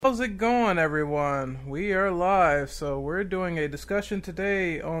How's it going, everyone? We are live, so we're doing a discussion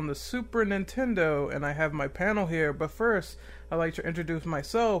today on the Super Nintendo, and I have my panel here. But first, I'd like to introduce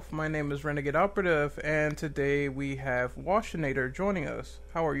myself. My name is Renegade Operative, and today we have Washinator joining us.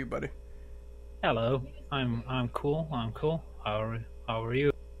 How are you, buddy? Hello, I'm cool. How are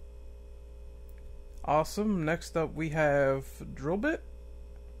you? Awesome. Next up, we have Drillbit.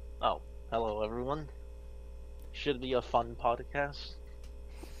 Oh, hello everyone. Should be a fun podcast.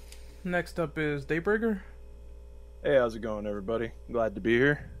 Next up is Daybreaker. Hey, how's it going, everybody? Glad to be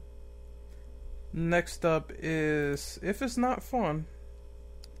here. Next up is If It's Not Fun.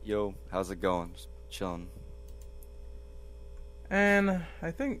 Yo, how's it going? Just chilling. And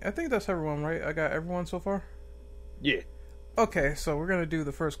I think that's everyone, right? I got everyone so far? Yeah. Okay, so we're going to do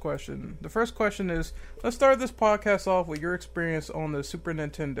the first question. The first question is, let's start this podcast off with your experience on the Super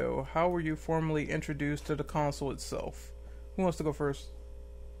Nintendo. How were you formally introduced to the console itself? Who wants to go first?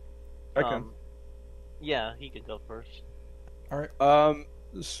 I can. Yeah, he could go first. Alright.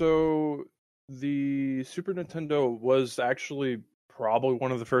 So the Super Nintendo was actually probably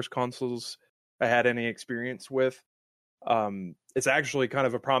one of the first consoles I had any experience with. It's actually kind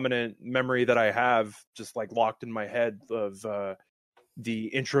of a prominent memory that I have just like locked in my head of the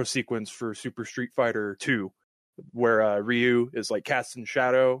intro sequence for Super Street Fighter 2, where Ryu is like cast in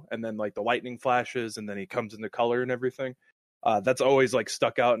shadow and then like the lightning flashes and then he comes into color and everything. That's always like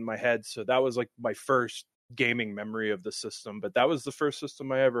stuck out in my head. So that was like my first gaming memory of the system, but that was the first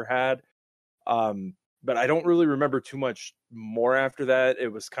system I ever had. But I don't really remember too much more after that. It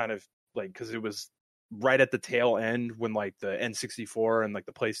was kind of like, cause it was right at the tail end when like the N64 and like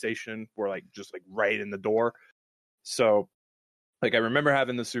the PlayStation were like just like right in the door. So like I remember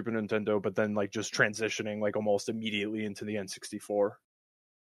having the Super Nintendo, but then like just transitioning like almost immediately into the N64.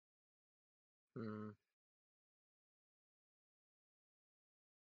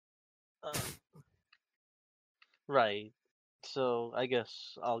 Right. So I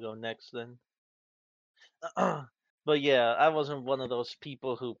guess I'll go next then. But yeah, I wasn't one of those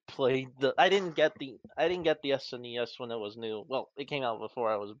people who played the. I didn't get the SNES when it was new. Well, it came out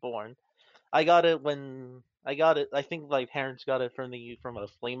before I was born. I got it when I got it. I think my parents got it from a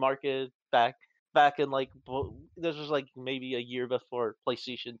flea market back in like this was like maybe a year before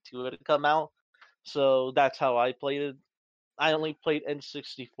PlayStation 2 had come out. So that's how I played it. I only played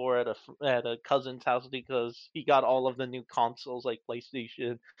N64 at a cousin's house because he got all of the new consoles like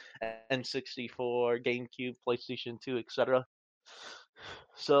PlayStation, N64, GameCube, PlayStation 2, etc.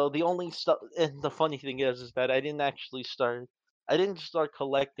 So the only stuff, and the funny thing is that I didn't start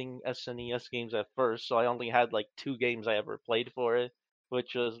collecting SNES games at first. So I only had like two games I ever played for it,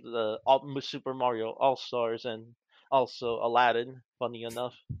 which was the Super Mario All Stars and also Aladdin. Funny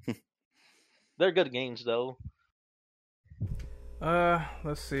enough, they're good games though.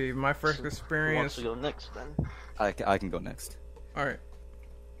 Let's see. My first experience. Who wants to go next then? I can go next. Alright.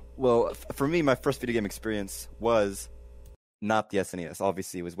 Well, for me, my first video game experience was not the SNES.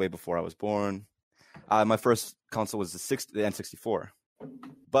 Obviously, it was way before I was born. My first console was the N64.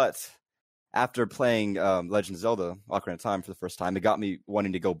 But after playing Legend of Zelda: Ocarina of Time for the first time, it got me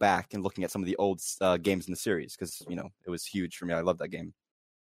wanting to go back and looking at some of the old games in the series because, you know, it was huge for me. I loved that game.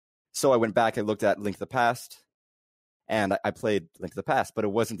 So I went back and looked at Link to the Past. And I played Link to the Past, but it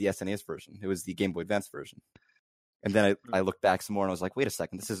wasn't the SNES version. It was the Game Boy Advance version. And then I looked back some more, and I was like, "Wait a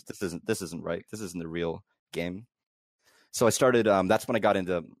second, this isn't right. This isn't the real game." So I started. That's when I got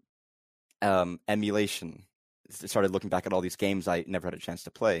into emulation. I started looking back at all these games I never had a chance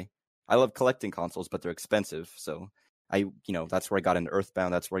to play. I love collecting consoles, but they're expensive. So that's where I got into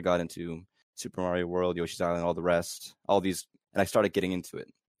Earthbound. That's where I got into Super Mario World, Yoshi's Island, all the rest, all these, and I started getting into it.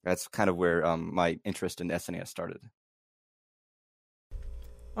 That's kind of where my interest in SNES started.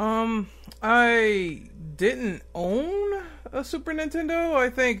 I didn't own a Super Nintendo. I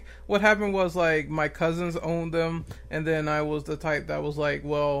think what happened was like my cousins owned them, and then I was the type that was like,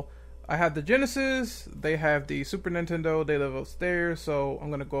 well, I have the Genesis, they have the Super Nintendo, they live upstairs, so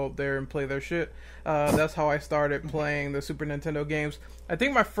I'm gonna go up there and play their shit. That's how I started playing the Super Nintendo games. I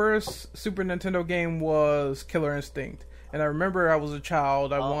think my first Super Nintendo game was Killer Instinct. And I remember I was a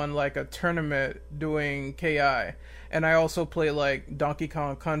child, I won like a tournament doing KI. And I also played like Donkey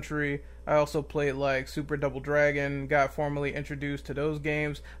Kong Country. I also played like Super Double Dragon, got formally introduced to those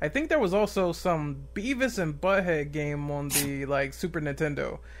games. I think there was also some Beavis and Butthead game on the like Super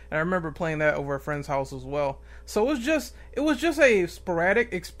Nintendo. And I remember playing that over a friend's house as well. So it was just a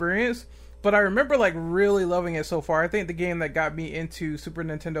sporadic experience. But I remember like really loving it so far. I think the game that got me into Super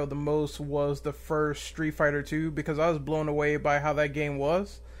Nintendo the most was the first Street Fighter 2 because I was blown away by how that game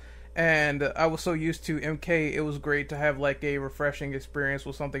was. And I was so used to MK, it was great to have like a refreshing experience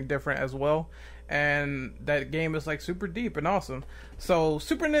with something different as well. And that game is like super deep and awesome. So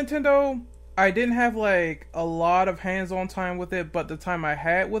Super Nintendo, I didn't have like a lot of hands-on time with it, but the time I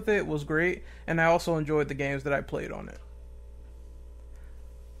had with it was great, and I also enjoyed the games that I played on it.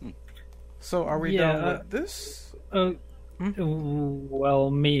 So are we done with this?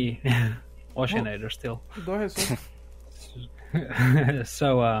 Well, me, Oceanator still. Go ahead, sir.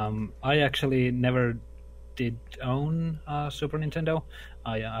 So I actually never did own a Super Nintendo.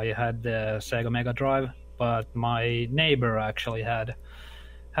 I had the Sega Mega Drive, but my neighbor actually had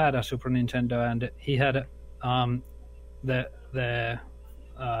a Super Nintendo, and he had the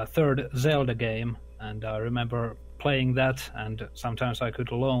third Zelda game, and I remember playing that, and sometimes I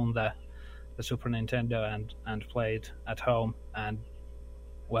could loan the Super Nintendo and play it at home, and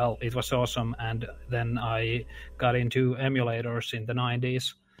well, it was awesome. And then I got into emulators in the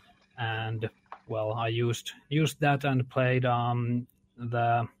 90s, and well, I used that and played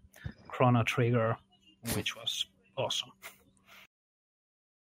the Chrono Trigger, which was awesome.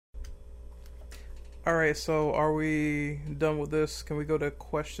 All right, so are we done with this? Can we go to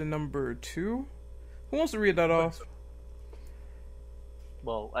question number 2? Who wants to read that off?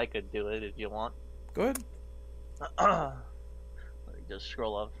 Well, I could do it if you want. Go ahead. Let me just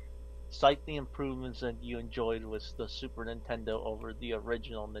scroll up. Cite the improvements that you enjoyed with the Super Nintendo over the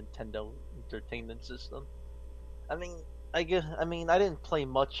original Nintendo Entertainment System. I didn't play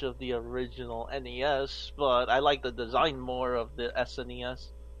much of the original NES, but I like the design more of the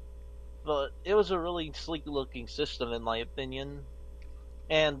SNES. But it was a really sleek-looking system, in my opinion.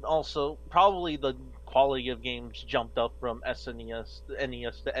 And also, probably the quality of games jumped up from SNES to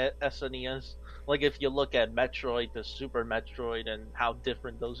NES to SNES. Like, if you look at Metroid to Super Metroid and how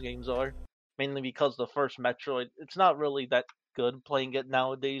different those games are. Mainly because the first Metroid, it's not really that good playing it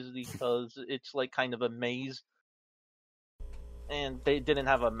nowadays because it's like kind of a maze. And they didn't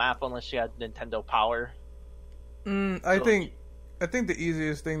have a map unless you had Nintendo Power. I think the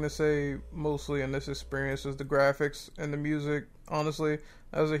easiest thing to say, mostly in this experience, is the graphics and the music. Honestly,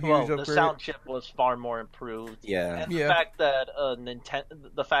 that was a huge upgrade. The sound chip was far more improved. Yeah, and the fact that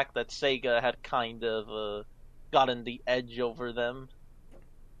Sega had kind of gotten the edge over them,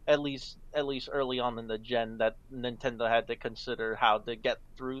 at least early on in the gen, that Nintendo had to consider how to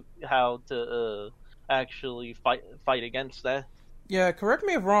actually fight against that. Yeah, correct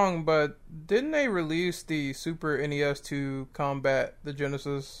me if wrong, but didn't they release the Super NES to combat the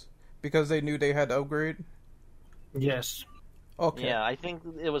Genesis because they knew they had to upgrade? Yes. Okay. Yeah, I think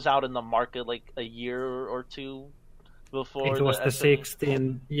it was out in the market like a year or two before. It was the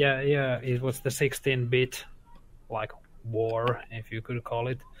 16. Yeah, it was the 16-bit like war, if you could call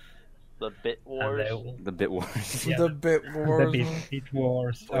it. The Bit Wars. The Bit Wars. Yeah. The Bit Wars. The Bit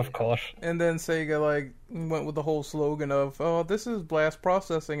Wars, of course. And then Sega like went with the whole slogan of, "Oh, this is blast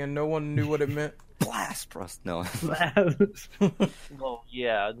processing," and no one knew what it meant. Blast process. No. Well,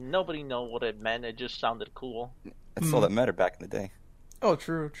 yeah, nobody knew what it meant. It just sounded cool. That's all that mattered back in the day. Oh,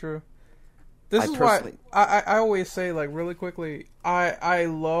 true. This is why I always say, like, really quickly, I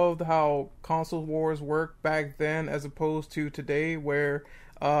loved how console wars worked back then as opposed to today, where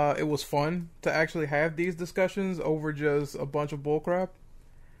it was fun to actually have these discussions over just a bunch of bullcrap.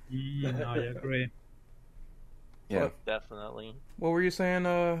 I agree. Yeah, definitely. What were you saying?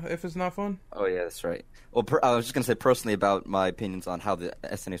 If it's not fun? Oh yeah, that's right. Well, I was just gonna say personally about my opinions on how the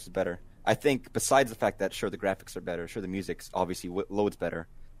SNES is better. I think besides the fact that sure the graphics are better, sure the music's obviously loads better,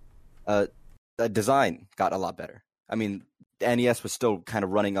 the design got a lot better. I mean, the NES was still kind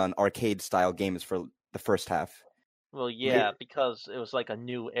of running on arcade style games for the first half. Well, yeah, because it was like a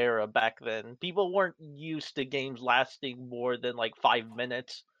new era back then. People weren't used to games lasting more than like 5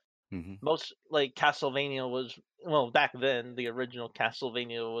 minutes. Mm-hmm. Most, like, Castlevania was, well, back then, the original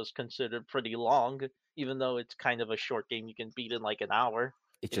Castlevania was considered pretty long, even though it's kind of a short game you can beat in like an hour.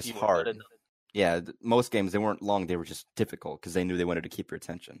 It's just hard. Yeah, most games, they weren't long, they were just difficult because they knew they wanted to keep your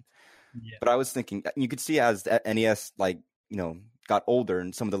attention. Yeah. But I was thinking, you could see as the NES, like, you know, got older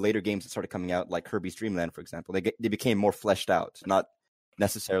and some of the later games that started coming out, like Kirby's Dream Land, for example, they became more fleshed out, not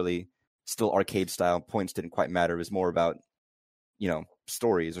necessarily still arcade style. Points didn't quite matter. It was more about, you know,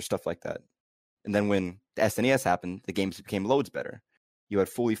 stories or stuff like that. And then when the SNES happened, the games became loads better. You had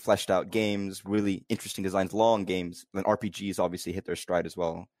fully fleshed out games, really interesting designs, long games. And RPGs obviously hit their stride as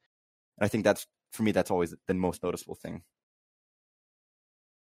well. And I think that's, for me, that's always the most noticeable thing.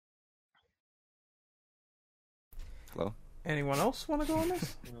 Hello? Anyone else want to go on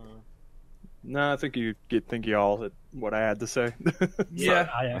this? No, I think you all at what I had to say. Yeah,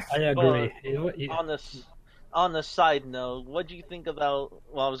 I agree. On a side note, what do you think about?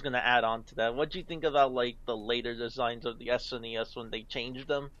 Well, I was gonna add on to that. What do you think about like the later designs of the SNES when they changed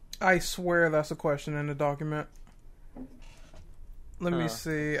them? I swear that's a question in the document. Let me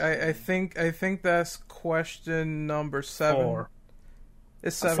see. I think that's question number 7. 4.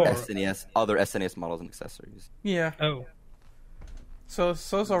 It's 7. 4. SNES, other SNES models and accessories. Yeah. Oh. So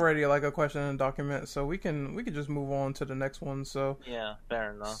it's already like a question in the document. So we can just move on to the next one. So Yeah,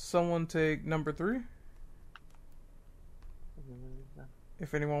 fair enough. someone take number 3.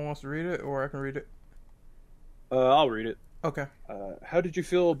 If anyone wants to read it, or I can read it. I'll read it. Okay. How did you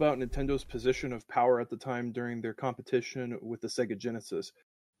feel about Nintendo's position of power at the time during their competition with the Sega Genesis?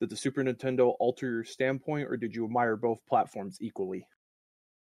 Did the Super Nintendo alter your standpoint, or did you admire both platforms equally?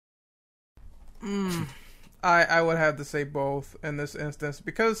 I would have to say both in this instance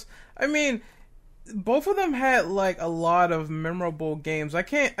because I mean both of them had like a lot of memorable games. I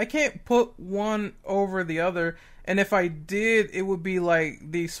can't put one over the other, and if I did, it would be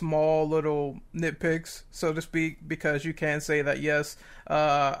like these small little nitpicks, so to speak, because you can say that yes,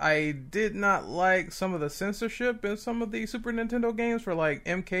 I did not like some of the censorship in some of the Super Nintendo games for like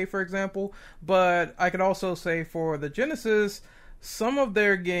MK, for example, but I could also say for the Genesis, some of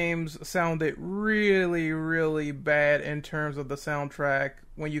their games sounded really, really bad in terms of the soundtrack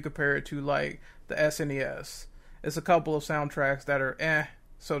when you compare it to like the SNES. It's a couple of soundtracks that are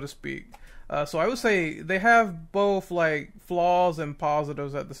so to speak. So I would say they have both like flaws and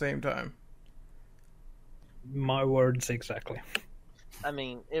positives at the same time. My words exactly. I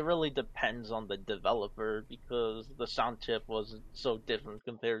mean, it really depends on the developer because the sound chip was so different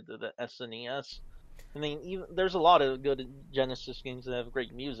compared to the SNES. I mean, there's a lot of good Genesis games that have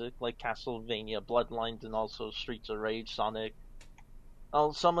great music, like Castlevania, Bloodlines, and also Streets of Rage, Sonic.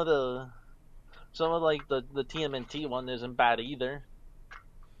 Oh, some of like the TMNT one isn't bad either.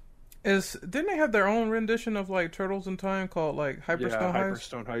 Didn't they have their own rendition of like Turtles in Time called like Hyperstone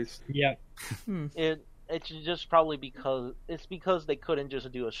Heist? Hyperstone Heist. Yeah. It's just probably because they couldn't just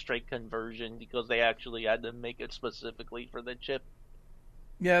do a straight conversion because they actually had to make it specifically for the chip.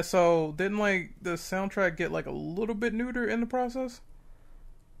 Yeah, so didn't like the soundtrack get like a little bit neuter in the process?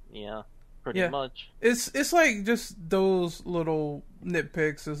 Yeah, pretty much. It's like just those little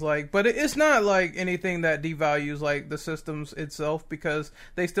nitpicks is like, but it's not like anything that devalues like the systems itself because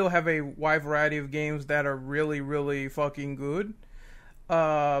they still have a wide variety of games that are really, really fucking good.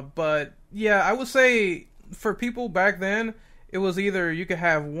 But yeah, I would say for people back then, it was either you could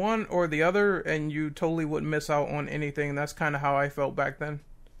have one or the other, and you totally wouldn't miss out on anything. That's kind of how I felt back then.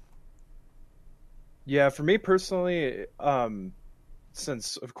 Yeah, for me personally,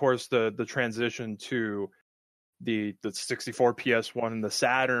 since of course the transition to the 64 PS1 and the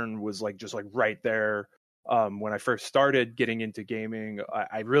Saturn was like just like right there. When I first started getting into gaming,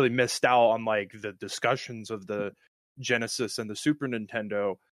 I really missed out on like the discussions of the Genesis and the Super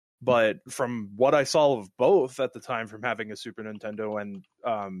Nintendo. But from what I saw of both at the time, from having a Super Nintendo and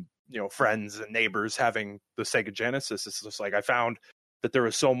friends and neighbors having the Sega Genesis, it's just like I found that there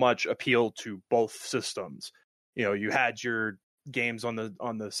was so much appeal to both systems. You had your games on the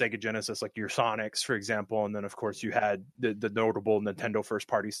Sega Genesis, like your Sonics, for example, and then of course you had the notable Nintendo first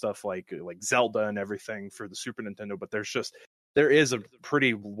party stuff like Zelda and everything for the Super Nintendo. But there is a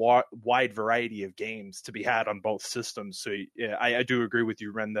pretty wide variety of games to be had on both systems. So yeah, I do agree with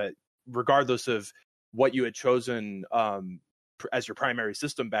you, Ren, that regardless of what you had chosen as your primary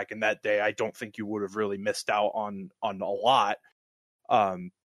system back in that day, I don't think you would have really missed out on a lot.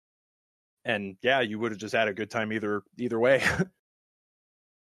 And yeah, you would have just had a good time either way.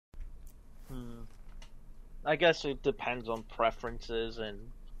 I guess it depends on preferences and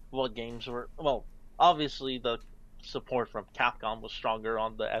what games were. Well, obviously the support from Capcom was stronger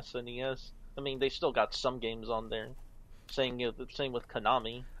on the SNES. I mean, they still got some games on there. Same with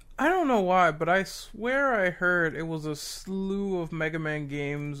Konami. I don't know why, but I swear I heard it was a slew of Mega Man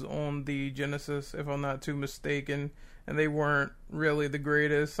games on the Genesis, if I'm not too mistaken, and they weren't really the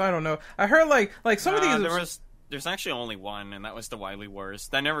greatest. I don't know. I heard like some of these. There's actually only one, and that was the Wily Wars.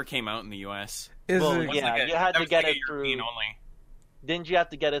 That never came out in the US. You had to get it through. Only. Didn't you have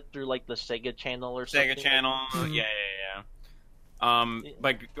to get it through like the Sega Channel or something? Sega Channel, yeah.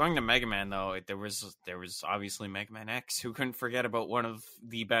 But going to Mega Man though, there was obviously Mega Man X. Who couldn't forget about one of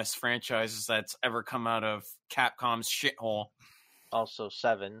the best franchises that's ever come out of Capcom's shithole? Also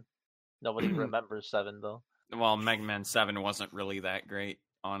 7. Nobody remembers 7 though. Well, Mega Man 7 wasn't really that great,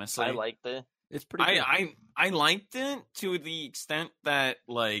 honestly. I liked it. It's pretty good. I liked it to the extent that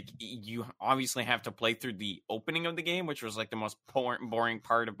like you obviously have to play through the opening of the game, which was like the most boring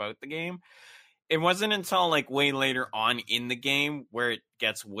part about the game. It wasn't until like way later on in the game where it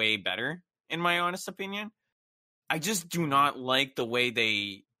gets way better, in my honest opinion. I just do not like the way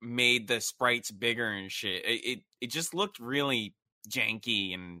they made the sprites bigger and shit. It just looked really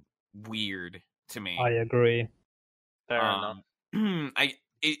janky and weird to me. I agree. Fair enough.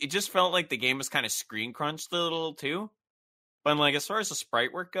 It just felt like the game was kind of screen crunched a little too. But like as far as the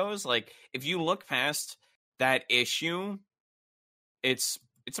sprite work goes, like if you look past that issue, it's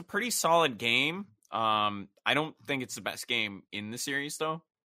a pretty solid game. I don't think it's the best game in the series though.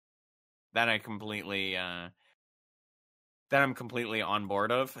 That I'm completely on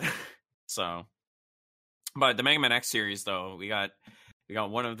board of. So, but the Mega Man X series though, we got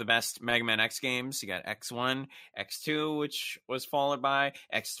one of the best Mega Man X games. You got X1, X2, which was followed by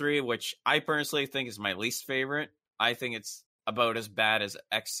X3, which I personally think is my least favorite. I think it's about as bad as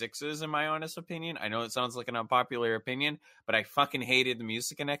X6 is, in my honest opinion. I know it sounds like an unpopular opinion, but I fucking hated the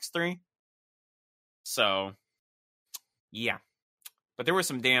music in X3. So, yeah. But there were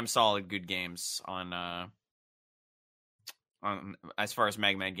some damn solid good games on as far as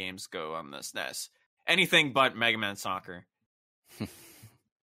Mega Man games go on the SNES. Anything but Mega Man Soccer.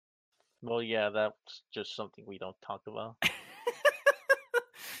 Well, yeah, that's just something we don't talk about.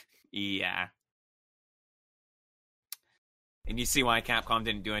 Yeah. And you see why Capcom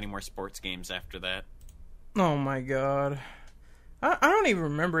didn't do any more sports games after that. Oh my god. I don't even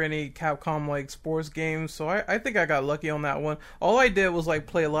remember any Capcom like sports games, so I think I got lucky on that one. All I did was like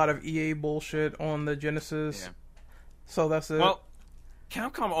play a lot of EA bullshit on the Genesis. Yeah. So that's it. Well,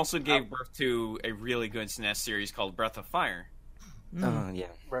 Capcom also gave birth to a really good SNES series called Breath of Fire. Yeah.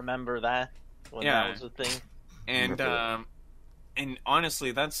 Remember that? When that was a thing? And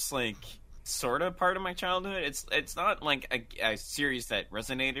honestly, that's like sort of part of my childhood. It's not like a series that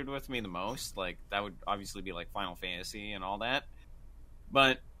resonated with me the most. Like that would obviously be like Final Fantasy and all that.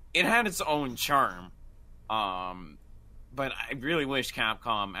 But it had its own charm. But I really wish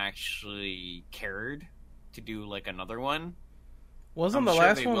Capcom actually cared to do like another one. Wasn't the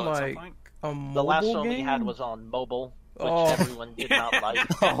last one like a mobile The last one game? we had was on mobile, which everyone did not like.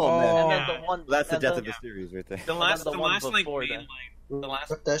 Oh man, And then the one, that's the death of the series right there. The last that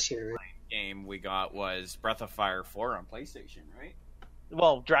shit. game we got was Breath of Fire 4 on PlayStation, right?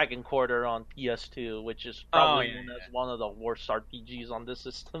 Well, Dragon Quarter on PS2, which is probably known as one of the worst RPGs on this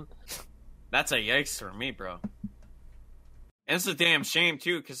system. That's a yikes for me, bro. And it's a damn shame,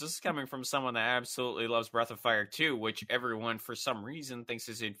 too, because this is coming from someone that absolutely loves Breath of Fire 2, which everyone, for some reason, thinks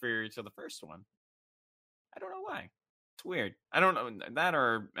is inferior to the first one. I don't know why. It's weird. I don't know that,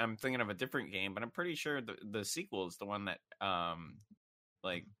 or I'm thinking of a different game, but I'm pretty sure the sequel is the one that,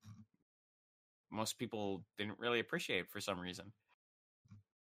 like, most people didn't really appreciate for some reason.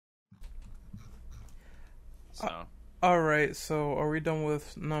 So. Alright, so are we done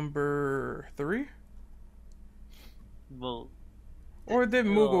with number 3? Well, or did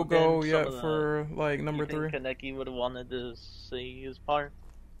Moogle go yet for like number 3? Kaneki would have wanted to say his part.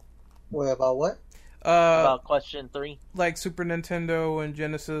 Wait, about what? About question 3. Like Super Nintendo and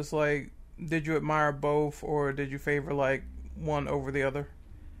Genesis, like did you admire both or did you favor like one over the other?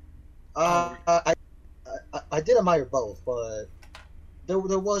 I did admire both, but there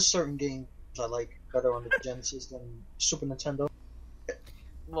was certain games I like better on the Genesis than Super Nintendo.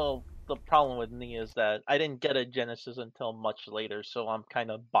 Well, the problem with me is that I didn't get a Genesis until much later, so I'm kind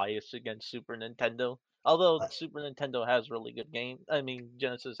of biased against Super Nintendo. Although Super Nintendo has really good games. I mean,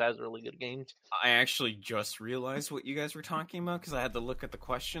 Genesis has really good games. I actually just realized what you guys were talking about because I had to look at the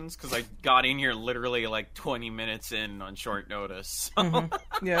questions because I got in here literally like 20 minutes in on short notice. So.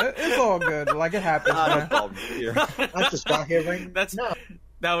 Mm-hmm. Yeah, it's all good. Like it happens. No problem here. I just got here right now.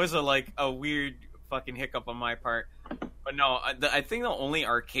 That was a weird fucking hiccup on my part. But no, I think the only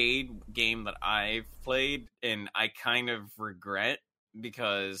arcade game that I've played, and I kind of regret,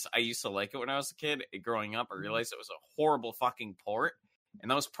 because I used to like it when I was a kid, growing up, I realized it was a horrible fucking port,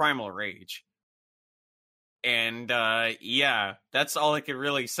 and that was Primal Rage. And, yeah, that's all I could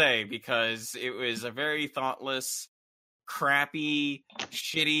really say, because it was a very thoughtless, crappy,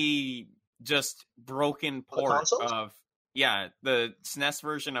 shitty, just broken port of... Yeah, the SNES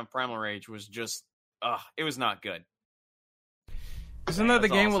version of Primal Rage was just... it was not good. Isn't that the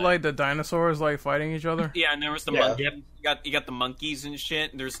game with like the dinosaurs like fighting each other? Yeah, and there was the monkey. You got the monkeys and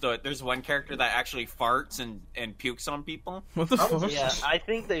shit. There's one character that actually farts and pukes on people. What the fuck? Yeah, I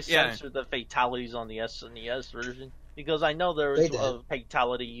think they censored the fatalities on the SNES version because I know there was a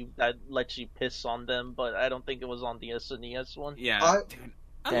fatality that lets you piss on them, but I don't think it was on the SNES one. Yeah,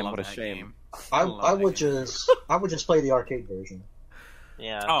 damn, what a shame. I would just play the arcade version.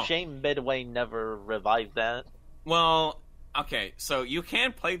 Yeah, shame Midway never revived that. Well. Okay, so you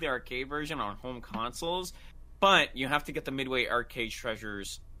can play the arcade version on home consoles, but you have to get the Midway Arcade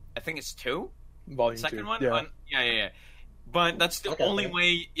Treasures. I think it's 2 Volume Second 2. one? Yeah. Yeah. But that's the Okay. only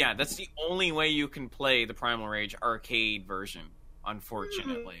way. Yeah, that's the only way you can play the Primal Rage arcade version.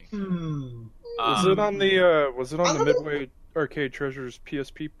 Unfortunately, Was it on the I- Midway Arcade Treasures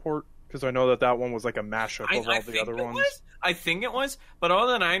PSP port? Because I know that one was like a mashup of all the other ones. I think it was, but all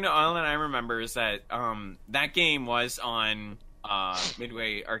that I remember is that that game was on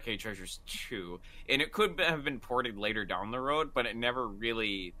Midway Arcade Treasures 2, and it could have been ported later down the road, but it never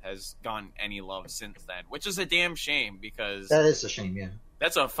really has gotten any love since then, which is a damn shame because That is a shame, yeah.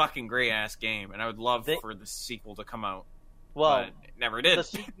 that's a fucking great ass game, and I would love for the sequel to come out. Well, But it never did.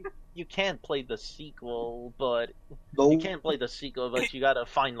 you can play the sequel, but No, you can't play the sequel, but you gotta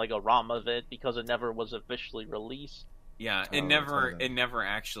find like a ROM of it because it never was officially released. Yeah, Oh, it never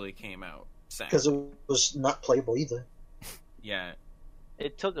actually came out. Sad. because it was not playable either. Yeah.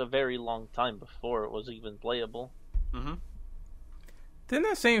 It took a very long time before it was even playable. Mm-hmm. Didn't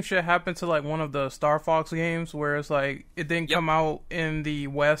that same shit happen to like one of the Star Fox games where it's like it didn't come out in the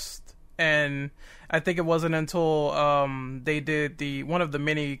West, and I think it wasn't until they did one of the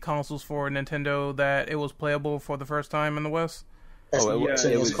mini consoles for Nintendo that it was playable for the first time in the West? That's Oh, the that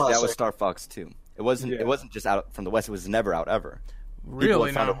SNES was classic. Star Fox 2. It wasn't. Yeah. It wasn't just out from the West. It was never out ever. People Really?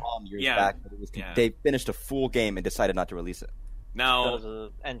 had found a No. ROM years Yeah. back, but it was, Yeah. they finished a full game and decided not to release it. That Now, was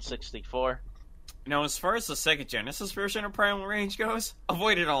a N64. Now, as far as the Sega Genesis version of Primal Rage goes,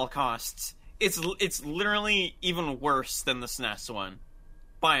 avoid at all costs. It's literally even worse than the SNES one,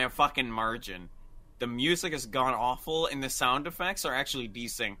 by a fucking margin. The music has gone awful, and the sound effects are actually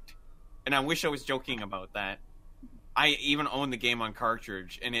desynced. And I wish I was joking about that. I even own the game on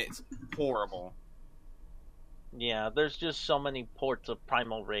cartridge, and it's horrible. Yeah, there's just so many ports of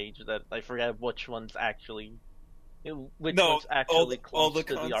Primal Rage that I forget which one's actually close all the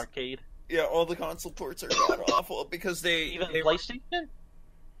to the arcade. Yeah, all the console ports are god awful because Even they PlayStation?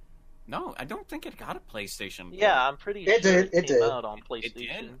 No, I don't think it got a PlayStation port. Yeah, I'm pretty It sure did, it it came did. out on It PlayStation.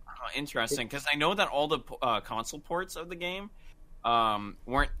 did? Oh, interesting, because I know that all the console ports of the game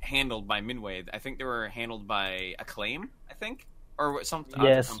weren't handled by Midway. I think they were handled by Acclaim, I think? Or some other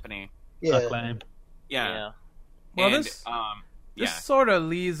Yes. company. Yeah, Acclaim. Yeah. Well, And, this yeah. sort of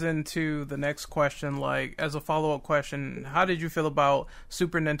leads into the next question, like, as a follow-up question, how did you feel about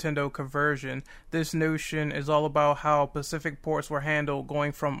Super Nintendo conversion? This notion is all about how Pacific ports were handled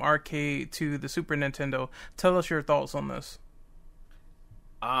going from arcade to the Super Nintendo. Tell us your thoughts on this.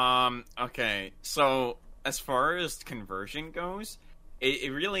 Okay, so as far as conversion goes,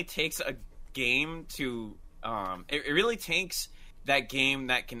 it really takes a game to, it really takes that game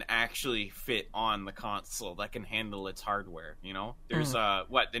that can actually fit on the console, that can handle its hardware, you know? There's, the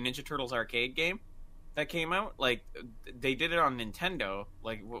Ninja Turtles arcade game that came out? Like, they did it on Nintendo,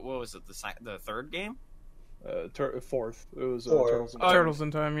 like, what was it, the third game? Fourth. It was Fourth. Turtles in Turtles in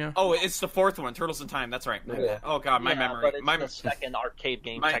Time, yeah. Oh, it's the fourth one, Turtles in Time, that's right. Yeah. Oh god, my Yeah, memory. but it's My the second arcade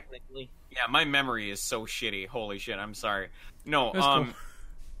game, my- technically. Yeah, my memory is so shitty. Holy shit, I'm sorry. No, That's cool.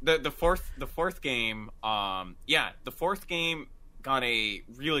 the fourth game, the fourth game got a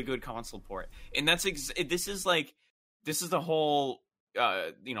really good console port. And that's this is the whole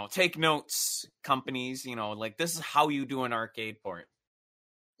take notes companies, like this is how you do an arcade port.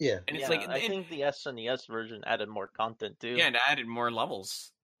 yeah. And it's Yeah, like I think the SNES version added more content too. yeah, it added more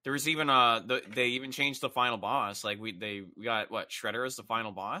levels. There was even they even changed the final boss. Like we got Shredder as the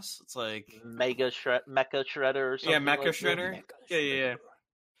final boss. It's like Mecha Shredder or something. yeah, Mecha like that. Shredder. Yeah.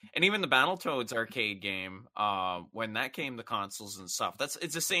 And even the Battletoads arcade game, when that came to consoles and stuff,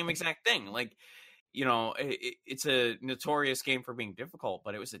 it's the same exact thing. Like, it's a notorious game for being difficult,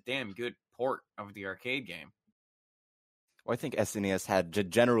 but it was a damn good port of the arcade game. Well, I think SNES had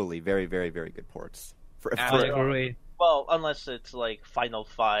generally very, very, very good ports. Agree. Well, unless it's like Final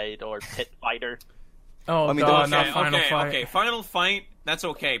Fight or Pit Fighter. Oh, I mean, God, those- not Final Fight. Okay, Final Fight, that's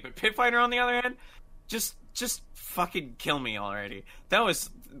okay. But Pit Fighter, on the other hand, just fucking kill me already. That was,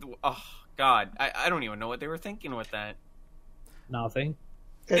 oh, God. I don't even know what they were thinking with that. Nothing.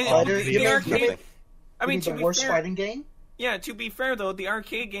 Pit And Fighter, the you mean, arcade- I mean, the to be worst fair, fighting game? yeah, to be fair, though, the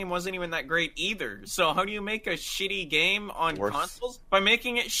arcade game wasn't even that great either. So how do you make a shitty game on Worse. consoles? By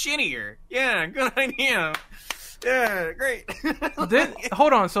making it shittier. Yeah, good idea. Yeah, great.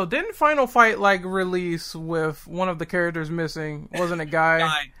 Hold on, so didn't Final Fight, like, release with one of the characters missing? Wasn't a guy?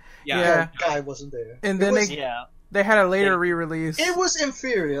 God, Yeah. yeah. The guy wasn't there. And It then was, Yeah. they had a later re-release. it was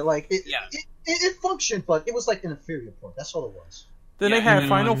inferior. Like Yeah. it functioned, but it was like an inferior port. That's all it was. Then they Yeah. had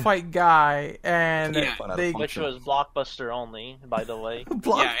Final Fight Guy, and Yeah. they Which was Blockbuster only, by the way.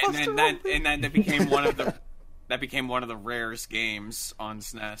 Yeah, and then that became one of the That became one of the rarest games on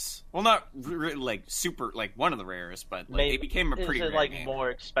SNES. Well, not like super, like one of the rarest, but like, it became a pretty Is it rare like game. more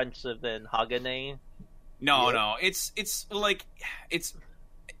expensive than Hagane? No, it's like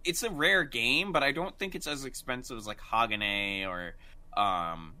it's a rare game, but I don't think it's as expensive as like Hagane or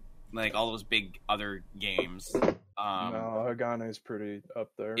like all those big other games. No, Hagane is pretty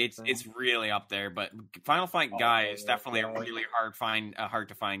up there. It's really up there, but Final Fight Guy is definitely a really hard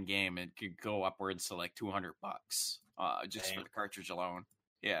to find game. It could go upwards to like $200 just for the cartridge alone.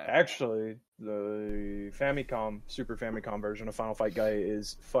 Yeah, Actually, the Super Famicom version of Final Fight Guy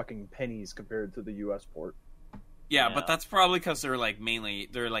is fucking pennies compared to the US port. yeah, but that's probably because they're like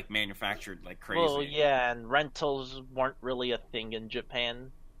manufactured like crazy. Well, yeah, and rentals weren't really a thing in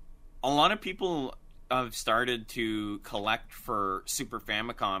Japan. A lot of people have started to collect for Super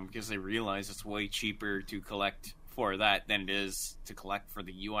Famicom because they realize it's way cheaper to collect for that than it is to collect for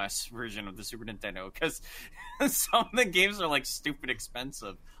the US version of the Super Nintendo, because some of the games are like stupid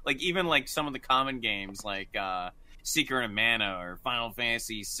expensive. Like even like some of the common games like Secret of Mana or Final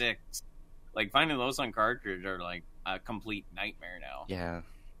Fantasy VI, like finding those on cartridge are like a complete nightmare now. Yeah.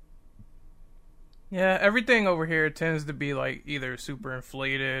 Yeah, everything over here tends to be like either super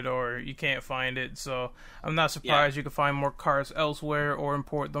inflated or you can't find it. So I'm not surprised you can find more cards elsewhere or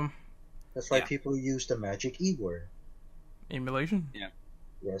import them. That's why people use the magic E word. Emulation? Yeah.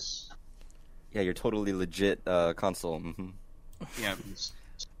 Yes. Yeah, you're totally legit console. Mm-hmm. Yeah.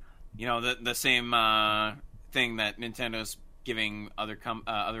 You know, the same thing that Nintendo's giving other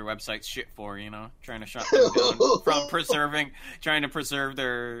websites shit for, you know, trying to shut them down from trying to preserve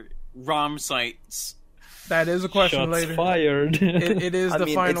their ROM sites. That is a question Shots later. fired. It is the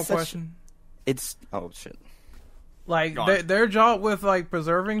final it's such- question. Oh shit. Like Go on. their job with like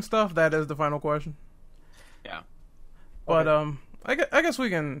preserving stuff, that is the final question. Yeah. But I guess we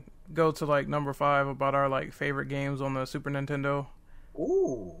can go to like number 5 about our like favorite games on the Super Nintendo.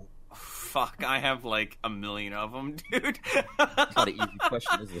 Ooh. Fuck, I have like a million of them, dude. Not an easy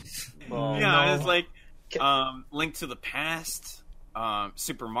question, is it? Well, Yeah, it's like Link to the Past,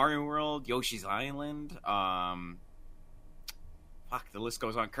 Super Mario World, Yoshi's Island, fuck, the list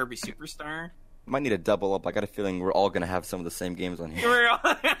goes on. Kirby Superstar. Might need a double up. I got a feeling we're all gonna have some of the same games on here.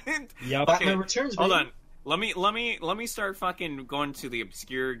 Yep. Batman Returns, Hold baby. on. Let me start fucking going to the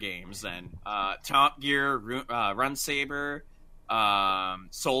obscure games then. Top Gear, Run Saber,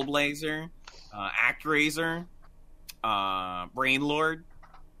 Soul Blazer, ActRaiser, Brain Lord.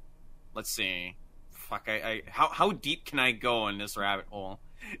 Let's see. Fuck, how deep can I go in this rabbit hole?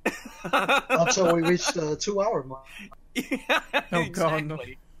 Until we reach the 2-hour mark. Yeah, Oh, God, no.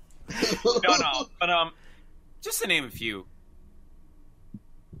 exactly. No, but just to name a few.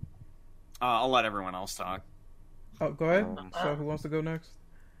 I'll let everyone else talk. Oh, go ahead. So who wants to go next?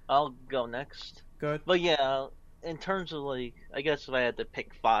 I'll go next. Go ahead. But yeah, in terms of like, I guess if I had to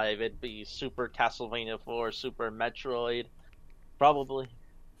pick 5, it'd be Super Castlevania 4, Super Metroid, probably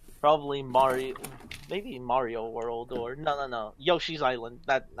Mario, maybe Mario World, or no, Yoshi's Island.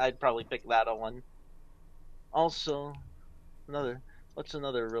 That I'd probably pick that one. Also, what's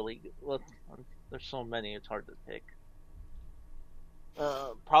another really good? Well, there's so many, it's hard to pick.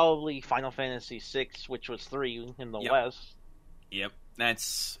 Probably Final Fantasy VI, which was 3 in the West. Yep,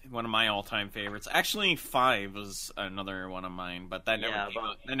 that's one of my all-time favorites. Actually, 5 was another one of mine, but that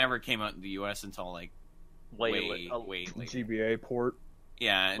never came out in the US until like way later. GBA port.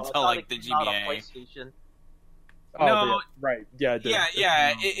 Yeah, Well, until like the it came out on GBA. PlayStation. Oh, No. right. Yeah, it did.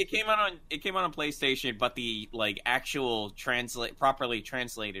 Yeah. It came out on PlayStation, but the like actual properly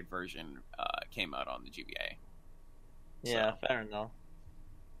translated version came out on the GBA. Yeah, fair enough.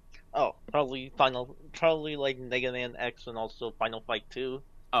 Oh, probably like Mega Man X and also Final Fight 2.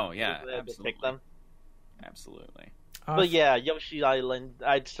 Oh yeah, If I had to absolutely. pick them. Absolutely. But yeah, Yoshi Island.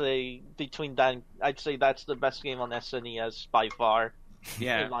 I'd say that's the best game on SNES by far.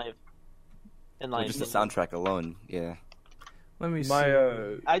 Yeah. In my Just the opinion. soundtrack alone, yeah. Let me see.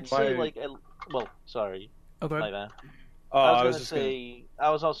 I'd say like, well, sorry, Okay. my bad. I I was was just gonna say. I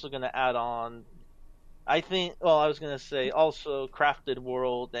was also gonna add on. I was gonna say also Crafted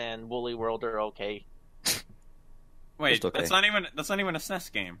World and Woolly World are okay, Wait, Just okay. that's not even a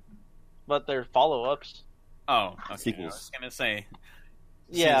SNES game. but they're follow-ups. Oh, okay. Sequels. I was gonna say.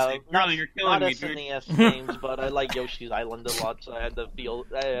 Yeah, Really, you're killing not me, dude. SNES games, but I like Yoshi's Island a lot, so I had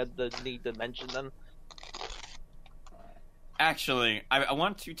the need to mention them. Actually, I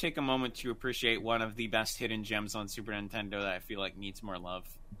want to take a moment to appreciate one of the best hidden gems on Super Nintendo that I feel like needs more love.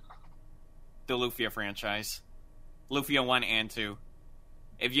 The Lufia franchise. Lufia 1 and 2.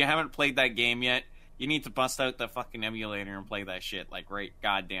 If you haven't played that game yet, you need to bust out the fucking emulator and play that shit, like, right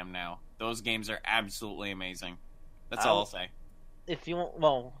goddamn now. Those games are absolutely amazing. That's all I'll say. If you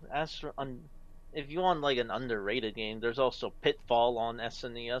want, if you want like an underrated game, there's also Pitfall on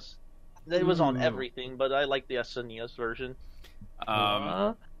SNES. It was on everything, but I like the SNES version.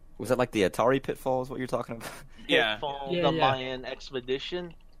 Was that like the Atari Pitfall? Is what you're talking about? Yeah. Pitfall, the Mayan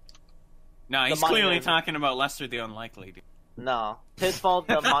Expedition. No, he's clearly talking about Lester the Unlikely. Dude. No, Pitfall,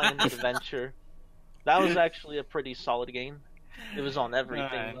 the Mayan Adventure. That was actually a pretty solid game. It was on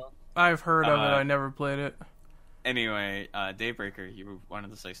everything, though. I've heard of it. I never played it. Anyway, Daybreaker, you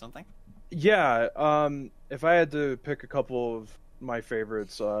wanted to say something? Yeah, if I had to pick a couple of my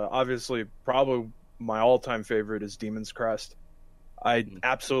favorites, obviously, probably my all-time favorite is Demon's Crest. I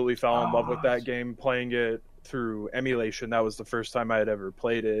absolutely fell in love with that game, playing it through emulation. That was the first time I had ever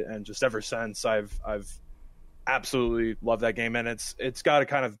played it, and just ever since, I've absolutely loved that game. And it's got a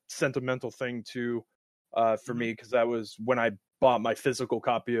kind of sentimental thing too, for me, because that was when I bought my physical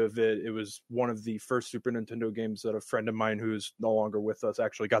copy of it. It was one of the first Super Nintendo games that a friend of mine who's no longer with us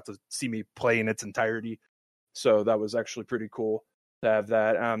actually got to see me play in its entirety. So that was actually pretty cool to have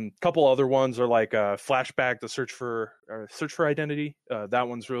that. Couple other ones are like Flashback, the Search for Identity. That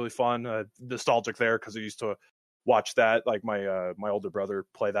one's really fun. Nostalgic there because I used to watch that. Like my older brother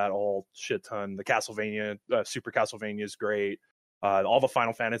play that all shit ton. The Castlevania, Super Castlevania is great. All the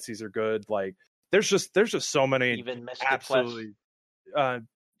Final Fantasies are good. Like there's just so many. Even Mystic absolutely.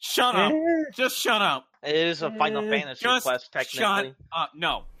 Shut up! Just shut up! It is a Final Fantasy quest, technically. Shut up!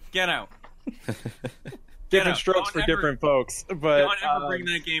 No, get out. Different strokes for different folks, but don't ever bring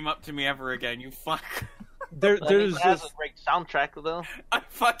that game up to me ever again. You fuck. There's it has a great soundtrack, though. I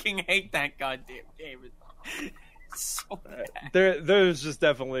fucking hate that goddamn game. So bad. There's just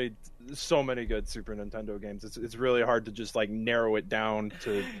definitely so many good Super Nintendo games. It's really hard to just like narrow it down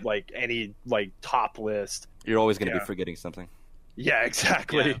to like any like top list. You're always going to be forgetting something. Yeah,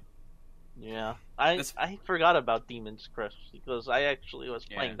 exactly. Yeah. I forgot about Demon's Crest because I actually was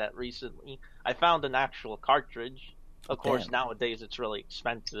playing that recently. I found an actual cartridge. Of course, nowadays it's really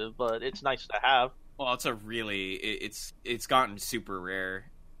expensive, but it's nice to have. Well, it's gotten super rare.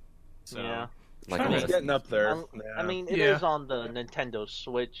 So. Yeah. Like it's getting up there. I mean, it is on the Nintendo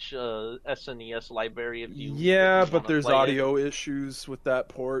Switch SNES library. If you but there's audio issues with that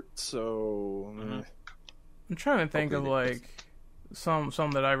port, so. I'm trying to think of like some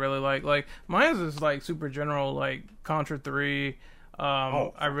that I really like. Like mine is like super general, like Contra 3.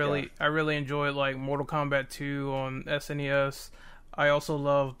 I really enjoyed like Mortal Kombat 2 on SNES. I also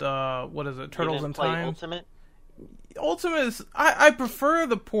loved what is it, Turtles in Time. Ultimate? Ultimate is I prefer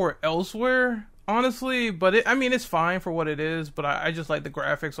the port elsewhere, honestly, but it's fine for what it is, but I just like the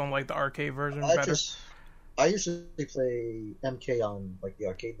graphics on like the arcade version better. I usually play MK on like the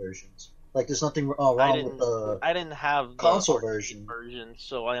arcade versions. Like there's nothing wrong with the I didn't have console the version,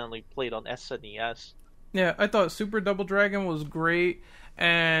 so I only played on SNES. Yeah, I thought Super Double Dragon was great,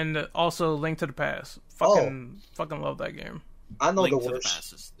 and also Link to the Past. Fucking love that game. I know Link the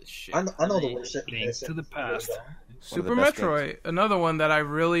worst. I know the worst. Link to the Past. Super Metroid, another one that I've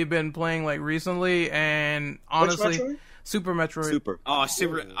really been playing like recently, and honestly, Super Metroid. Oh,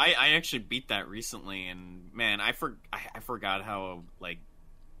 Super! I actually beat that recently, and man, I forgot how like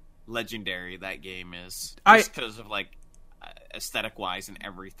legendary that game is. Just because of like aesthetic wise and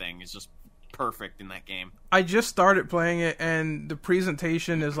everything is just perfect in that game. I just started playing it, and the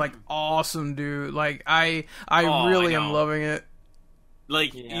presentation is like awesome, dude. Like I really am loving it.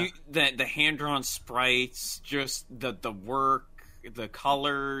 Like the hand drawn sprites, just the work, the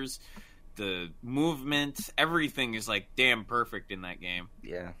colors, the movement, everything is like damn perfect in that game.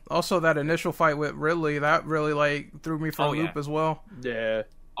 Yeah. Also, that initial fight with Ridley, that really like threw me for a loop as well. Yeah.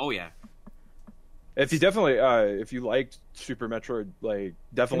 Oh yeah. If you definitely, if you liked Super Metroid, like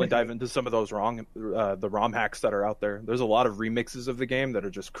definitely dive into some of those the ROM hacks that are out there. There's a lot of remixes of the game that are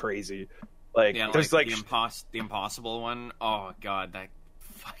just crazy. Like there's like the Impossible one. Oh god, that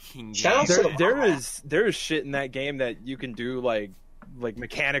fucking game. There is shit in that game that you can do like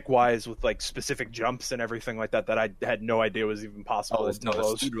mechanic wise with like specific jumps and everything like that I had no idea was even possible. The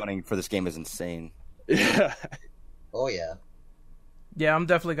speedrunning for this game is insane. Yeah. Oh yeah. Yeah, I'm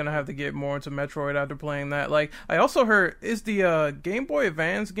definitely gonna have to get more into Metroid after playing that. Like, I also heard is the Game Boy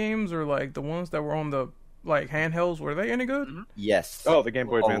Advance games or like the ones that were on the like handhelds, were they any good? Mm-hmm. Yes. Oh, the Game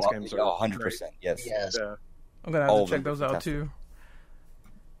Boy Advance games are 100%. Yes. Yeah. I'm gonna have to check those out too.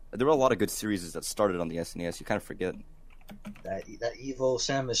 There were a lot of good series that started on the SNES. You kind of forget. That Evo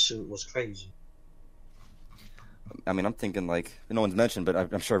Samus suit was crazy. I mean, I'm thinking like no one's mentioned, but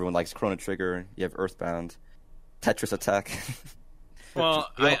I'm sure everyone likes Chrono Trigger. You have Earthbound, Tetris Attack. Well,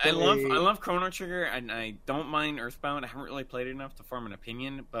 You I play- love Chrono Trigger, and I don't mind Earthbound. I haven't really played it enough to form an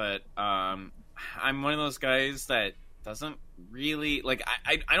opinion, but I'm one of those guys that doesn't really like.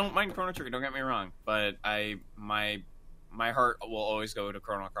 I don't mind Chrono Trigger. Don't get me wrong, but my heart will always go to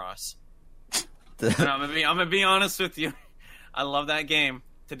Chrono Cross. And I'm gonna be honest with you. I love that game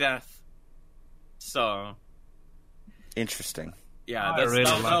to death. So Interesting. yeah, I really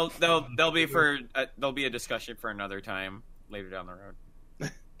there'll be a discussion for another time later down the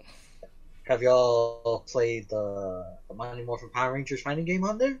road. Have y'all played the Mighty Morphin Power Rangers fighting game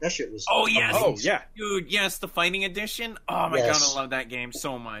on there? That shit was. Oh yes, Oh yeah. dude, yes, the fighting edition. Oh my Yes. god, I love that game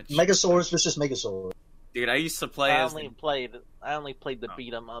so much. Megasaurus versus Megasaurus. Dude, I used to play I as only played the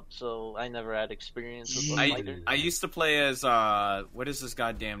beat 'em up, so I never had experience with the I- fighter. I used to play as what is his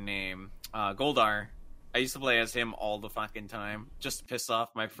goddamn name? Goldar. I used to play as him all the fucking time, just to piss off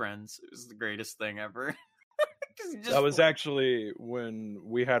my friends. It was the greatest thing ever. 'Cause he just- That was actually when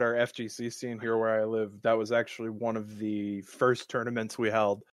we had our FGC scene here where I live. That was actually one of the first tournaments we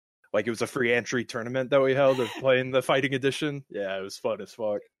held. Like, it was a free entry tournament that we held of playing the fighting edition. Yeah, it was fun as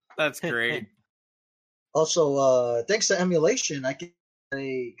fuck. That's great. Also, thanks to emulation, I can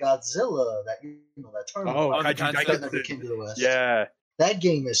play Godzilla. That tournament. Oh, the Kaiju Godzilla. that never Daikaiju. came to the West. Yeah. That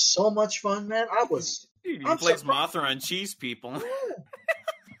game is so much fun, man. Dude, he I'm plays surprised- Mothra and cheese people.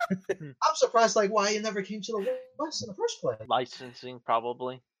 I'm surprised, like, why it never came to the West in the first place. Licensing,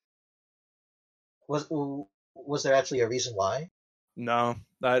 probably. Was there actually a reason why? No,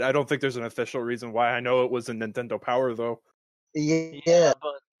 I don't think there's an official reason why. I know it was in Nintendo Power, though. Yeah.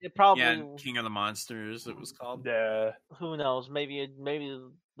 But it probably. Yeah, King of the Monsters, it was called. Yeah. Who knows? Maybe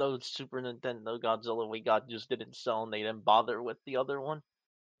those Super Nintendo Godzilla we got just didn't sell, and they didn't bother with the other one.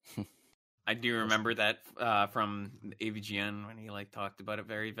 I do remember that from AVGN when he like talked about it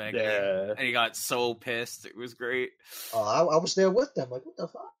very vaguely. Yeah. And he got so pissed. It was great. I was there with them. Like, what the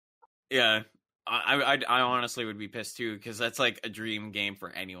fuck? Yeah. I honestly would be pissed too, because that's like a dream game for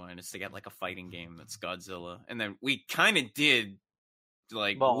anyone, is to get like a fighting game that's Godzilla. And then we kind of did,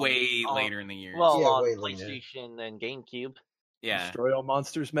 like, Well, way later in the year. Well, Yeah, on way later. PlayStation and GameCube. yeah. Destroy All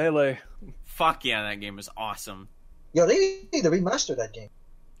Monsters Melee. Fuck yeah, that game was awesome. Yo, they need to remaster that game.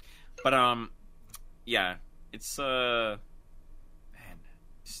 But yeah, it's man,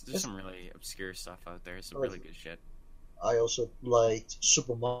 there's some really obscure stuff out there. Some really good shit. I also liked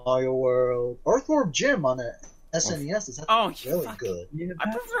Super Mario World, Earthworm Jim on the SNES. Is really fuck. good. Yeah, I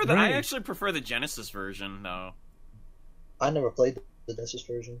that's prefer the. I right. actually prefer the Genesis version, though. I never played the Genesis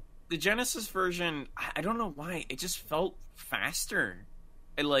version. The Genesis version, I don't know why, it just felt faster.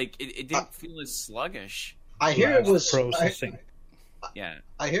 It didn't feel as sluggish. I hear it was processing. Yeah.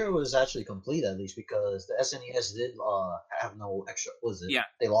 I hear it was actually complete, at least, because the SNES did have no extra. What was it? Yeah.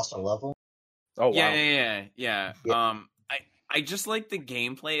 They lost a level. Oh wow. Yeah. Yeah. I just like the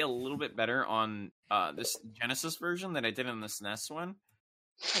gameplay a little bit better on this Genesis version than I did on the SNES one.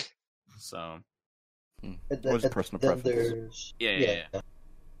 So And Or is it personal then preference? there's yeah.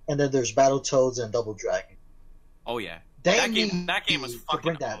 And then there's Battletoads and Double Dragon. Oh yeah. They That game need was to fucking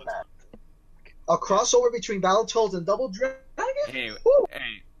bring that awesome. back. A crossover between Battletoads and Double Dragon. Hey, Woo!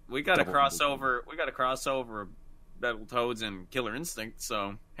 hey, we got a Double- crossover. We got a crossover. Battletoads and Killer Instinct.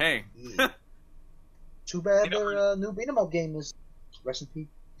 So hey, Yeah. Too bad You know, their new beat 'em up game is rest in peace.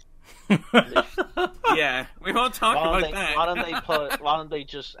 yeah, we won't talk about that. Why don't they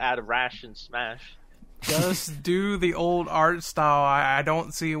just add Rash and Smash? Just do the old art style. I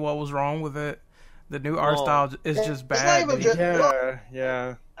don't see what was wrong with it. The new art Well, style is just it's bad. not even dude.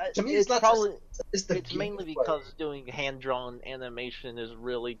 Yeah. To me, it's not probably. It's the It's mainly gameplay. because doing hand-drawn animation is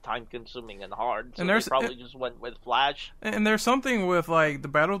really time-consuming and hard. So And they there's- probably just went with Flash. And there's something with like the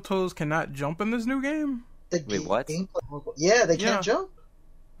Battletoads cannot jump in this new game. The Wait, what? gameplay- Yeah, they can't Yeah. jump.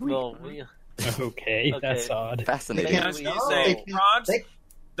 Well, Okay, that's odd. Fascinating. Yeah, I was gonna No, say, they- frogs, they-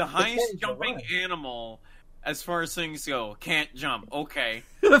 the can't highest even jumping run. animal, as far as things go, can't jump. Okay,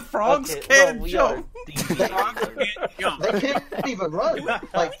 The frogs okay, can't well, we jump. are frogs can't jump. They can't even run.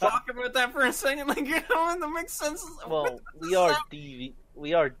 Like, Talk about that for a second, like that makes sense. well,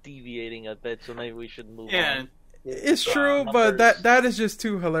 we are deviating a bit, so maybe we should move Yeah, on. It's true, numbers. but that is just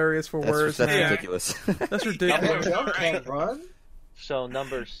too hilarious for words. That's man. ridiculous. That's can't ridiculous. jump, can't run. So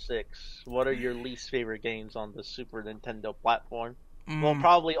number 6, what are your least favorite games on the Super Nintendo platform? Well, Mm.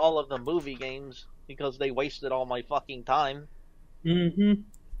 probably all of the movie games because they wasted all my fucking time. Mm-hmm.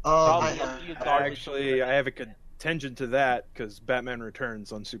 Probably I, a few garbage. Actually, I have a contingent to that because Batman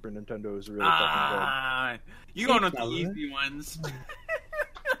Returns on Super Nintendo is really fucking you going with the easy ones.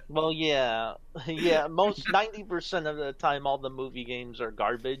 Well, yeah, most 90% of the time, all the movie games are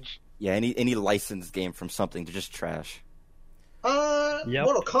garbage. Yeah, any licensed game from something to just trash. Yep.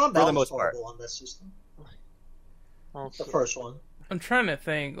 Mortal Kombat For the was most part. horrible on that system. Also, The first one. I'm trying to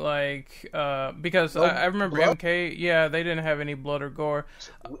think, like, because No I remember blood? MK, yeah, they didn't have any blood or gore.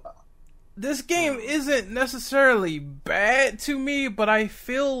 This game isn't necessarily bad to me, but I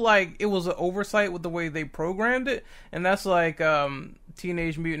feel like it was an oversight with the way they programmed it, and that's like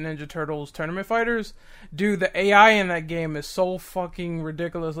Teenage Mutant Ninja Turtles Tournament Fighters. Dude, the AI in that game is so fucking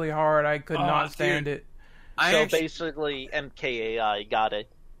ridiculously hard, I could not stand it. Basically, MKAI got it.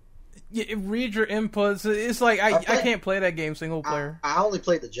 Yeah, read your inputs. It's like, I can't play that game single player. I only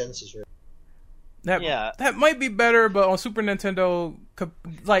played the Genesis version. That might be better, but on Super Nintendo,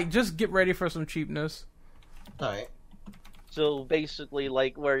 like, just get ready for some cheapness. Alright. So basically,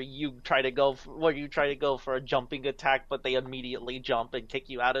 like where you try to go for a jumping attack, but they immediately jump and kick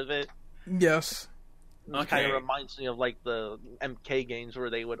you out of it. Yes. It kind of reminds me of like the MK games where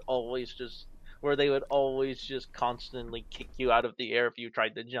they would always just constantly kick you out of the air if you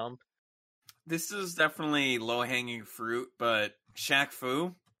tried to jump. This is definitely low hanging fruit, but Shaq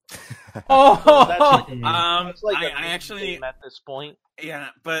Fu. Oh, That's like I actually game at this point. Yeah,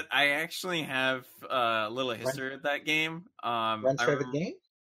 but I actually have a little history with that game. Ren's favorite game?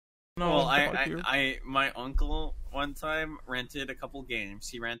 no, Well, fuck you. my uncle one time rented a couple games.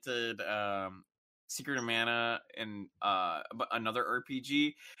 He rented Secret of Mana and another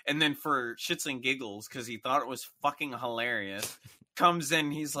RPG, and then for shits and giggles, because he thought it was fucking hilarious, comes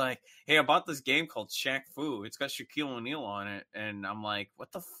in, he's like, "Hey, I bought this game called Shaq Fu. It's got Shaquille O'Neal on it," and I'm like,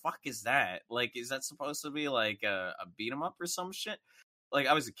 "What the fuck is that? Like, is that supposed to be like a beat 'em up or some shit?" Like,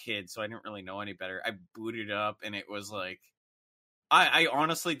 I was a kid, so I didn't really know any better. I booted it up, and it was like, I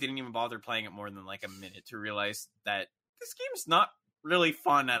honestly didn't even bother playing it more than like a minute to realize that this game's not really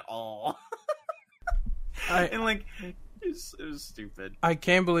fun at all. And like, it was stupid. I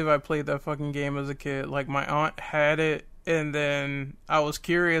can't believe I played that fucking game as a kid. Like, my aunt had it, and then I was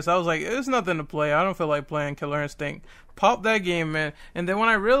curious. I was like, there's nothing to play. I don't feel like playing Killer Instinct. Pop that game, man. And then when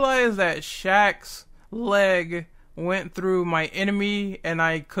I realized that Shaq's leg went through my enemy and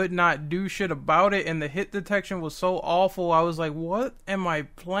I could not do shit about it, and the hit detection was so awful, I was like, what am I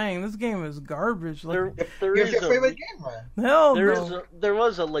playing? This game is garbage. Like, Here's your favorite game, man. hell no. There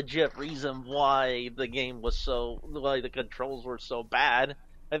was a legit reason why the controls were so bad.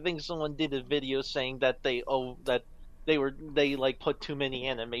 I think someone did a video saying that they like put too many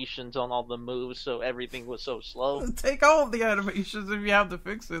animations on all the moves, so everything was so slow. Take all of the animations if you have to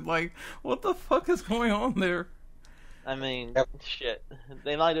fix it. Like, what the fuck is going on there? I mean, shit.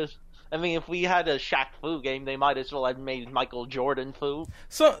 They might have. I mean, if we had a Shaq Fu game, they might as well have made Michael Jordan Fu.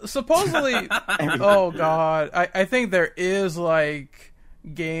 So supposedly, oh god, I think there is like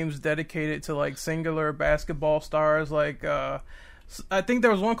games dedicated to like singular basketball stars. Like, I think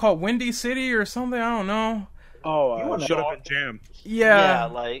there was one called Windy City or something. I don't know. Oh, Shut Up and Jam. Yeah,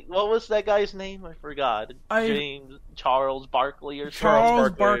 like what was that guy's name? I forgot. James Charles Barkley or something.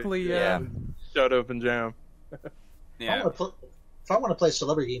 Charles Barkley. Yeah. Shut Up and Jam. Yeah. If I want to play a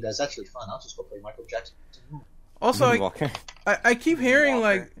celebrity game that's actually fun, I'll just go play Michael Jackson. Also, Moonwalker. I keep hearing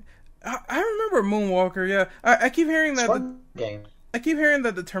like I remember Moonwalker. Yeah, I keep hearing It's that fun game. I keep hearing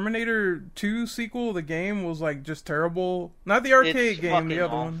that the Terminator 2 sequel, the game, was like just terrible. Not the arcade It's game, the fucking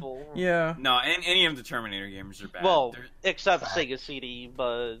other awful. one. Yeah. No, and any of the Terminator games are bad. Well, They're- except Sega CD,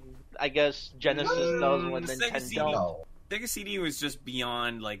 but I guess Genesis does when Sega CD. Nintendo. No. Sega CD was just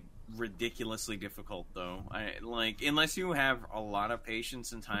beyond like ridiculously difficult, though. Unless you have a lot of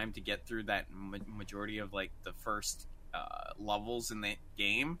patience and time to get through that majority of like the first levels in the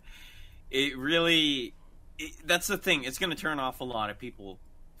game, it really that's the thing. It's going to turn off a lot of people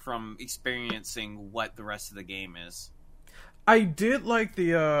from experiencing what the rest of the game is. I did like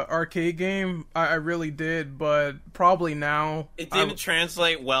the arcade game. I really did, but probably now It didn't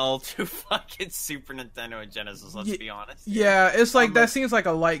translate well to fucking Super Nintendo and Genesis, let's be honest. Yeah, it's like that seems like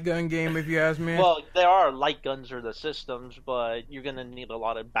a light gun game if you ask me. Well, there are light guns for the systems, but you're gonna need a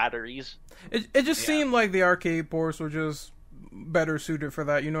lot of batteries. It just seemed like the arcade ports were just better suited for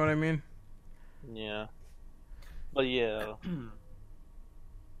that, you know what I mean? Yeah. But yeah.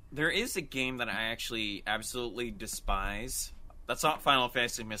 There is a game that I actually absolutely despise. That's not Final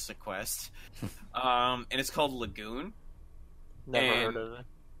Fantasy Mystic Quest. And it's called Lagoon. Never heard of it.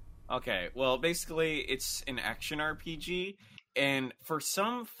 Okay, well, basically, it's an action RPG, and for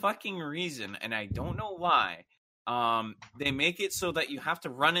some fucking reason, and I don't know why, they make it so that you have to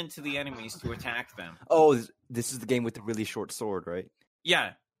run into the enemies to attack them. Oh, this is the game with the really short sword, right?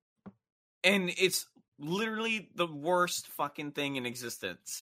 Yeah. And it's literally the worst fucking thing in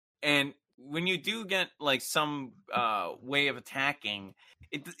existence. And when you do get, like, some way of attacking,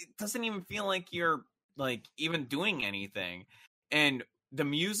 it doesn't even feel like you're, like, even doing anything. and the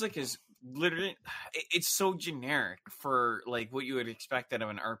music is literally, it's so generic for like what you would expect out of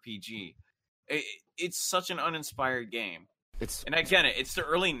an RPG. It's such an uninspired game. And I get it, it's the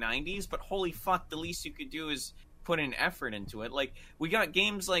early 90s, but holy fuck, the least you could do is put an effort into it. Like, we got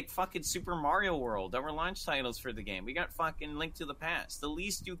games like fucking Super Mario World that were launch titles for the game. We got fucking Link to the Past. The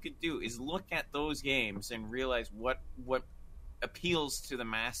least you could do is look at those games and realize what appeals to the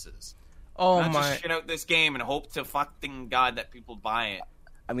masses. Oh Not my! just shit out this game and hope to fucking God that people buy it.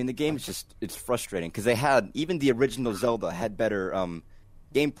 I mean, the game is just, it's frustrating because even the original Zelda had better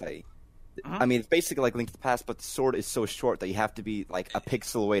gameplay. I mean, it's basically like Link to the Past, but the sword is so short that you have to be like a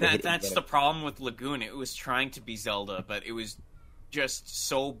pixel away to hit it. That's the problem with Lagoon. It was trying to be Zelda, but it was just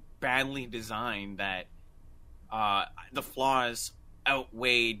so badly designed that the flaws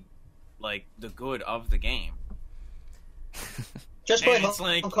outweighed like the good of the game. Just play And it's Hong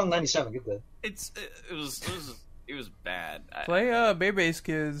like- Kong 97. You're good. It was bad. Play Base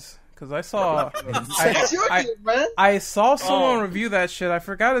Kids, because I saw That's your game, man. I saw someone Oh. review that shit. I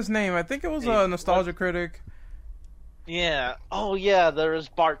forgot his name. I think it was a Nostalgia Critic. Yeah. Oh yeah, there is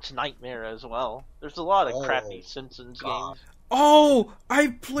Bart's Nightmare as well. There's a lot of crappy Oh, Simpsons God. games. Oh, I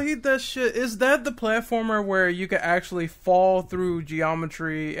played that shit. Is that the platformer where you can actually fall through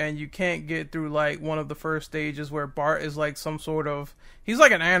geometry and you can't get through like one of the first stages where Bart is like some sort of, he's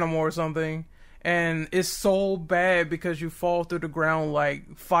like an animal or something, and it's so bad because you fall through the ground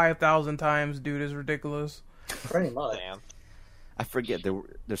like 5,000 times, dude. It's ridiculous. Pretty much. Damn. I forget,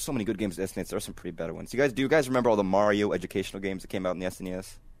 there's so many good games at SNES. There are some pretty better ones. Do you guys remember all the Mario educational games that came out in the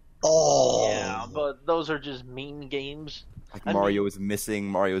SNES? Oh. Yeah, but those are just meme games. Like I Mario mean- is Missing,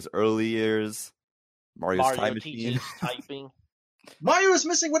 Mario's early years, Mario's Mario Time Machine. teaches typing. Mario is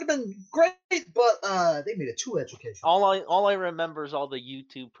Missing would have been great, but they made it too educational. All I remember is all the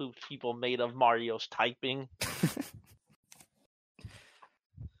YouTube poop people made of Mario's typing.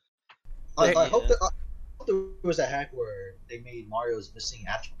 I hope there was a hack where they made Mario's Missing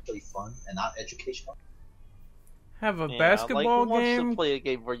actually fun and not educational. Have a Yeah, basketball like, who wants game. to play a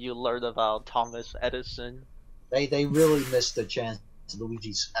game where you learn about Thomas Edison? They really missed their chance to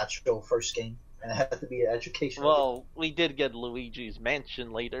Luigi's actual first game, and it had to be an educational. Well, we did get Luigi's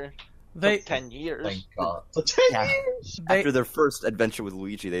Mansion later. They Took 10 years. Thank God. For 10 Yeah. years! they After their first adventure with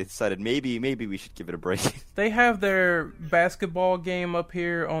Luigi, they decided maybe we should give it a break. they have their basketball game up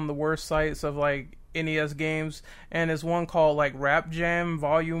here on the worst sites of like NES games, and there's one called like Rap Jam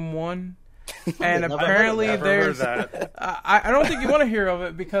Volume 1. And Never apparently heard of there's that. I don't think you want to hear of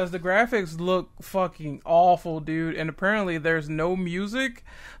it because the graphics look fucking awful, dude, and apparently there's no music.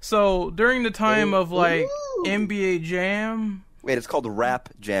 So during the time of like Ooh. NBA Jam, Wait, it's called Rap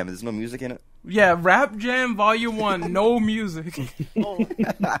Jam. There's no music in it? yeah, Rap Jam Volume 1, no music. Oh,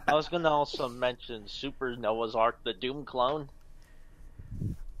 I was gonna also mention Super Noah's Ark, the Doom clone.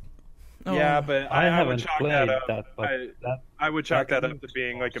 Oh. Yeah, but I would haven't chalk played that up. that, but I would chalk that up to is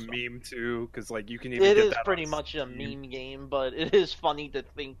being like a awesome. meme too, because like you can even It get is that pretty on much a Steam. meme game, but it is funny to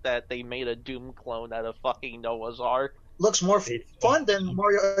think that they made a Doom clone out of fucking Noah's Ark. Looks more It's fun than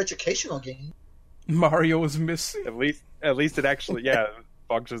Mario educational game. Mario is missing. At least it actually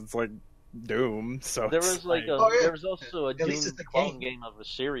functions like Doom. So There it's was like a, Oh, yeah. there was also a At least Doom it's the clone game. game of a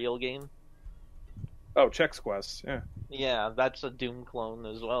cereal game. Chex Quest. Yeah. Yeah, that's a Doom clone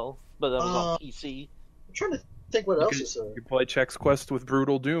as well, but that was on PC. I'm trying to think what else is You play Chex Quest with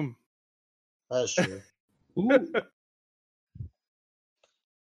Brutal Doom. That's true. Ooh, I'm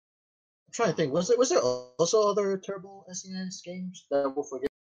trying to think. Was there also other terrible SNES games that we'll forget?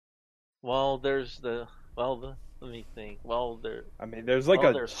 Well, let me think. Well, there. I mean, there's like Oh,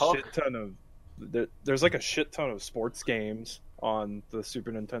 a there's Hook. shit ton of there's like a shit ton of sports games on the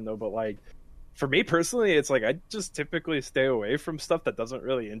Super Nintendo, but like for me personally, it's like I just typically stay away from stuff that doesn't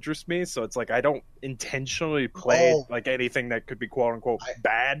really interest me. So it's like I don't intentionally play Oh. like anything that could be quote unquote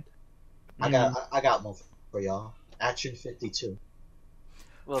bad. I got one for y'all. Action 52.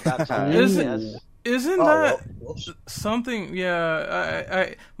 Well, that's on Isn't- NES. Isn't Oh, that well, whoops. something? Yeah,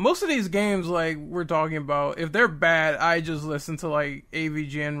 I most of these games like we're talking about, if they're bad, I just listen to like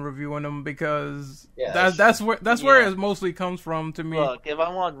AVGN reviewing them because Yeah, that's where Yeah. it mostly comes from to me. Look, if I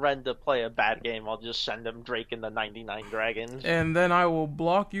want Ren to play a bad game, I'll just send him Drake and the 99 Dragons. And then I will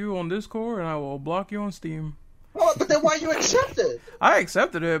block you on Discord and I will block you on Steam. Oh, but then why you accept it? I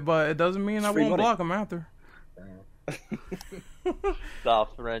accepted it, but it doesn't mean I Free won't money. block them after. Stuff,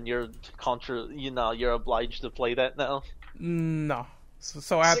 Ren, you're you're obliged to play that now. No.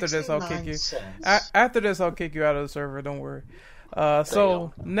 So after this, I'll kick you. 69 cents. After this, I'll kick you out of the server. Don't worry.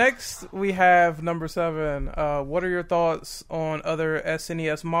 So next we have number 7. What are your thoughts on other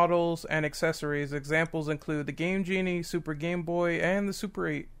SNES models and accessories? Examples include the Game Genie, Super Game Boy, and the Super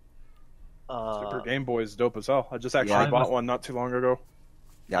 8. Super Game Boy is dope as hell. I just actually bought one not too long ago.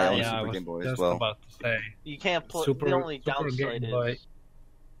 Yeah, I own Yeah, I Super was Game Boy as just well. about to say. You can't play. Super- The only Super downside Game Boy. is.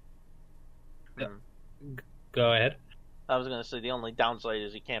 Yeah. Go ahead. I was gonna say the only downside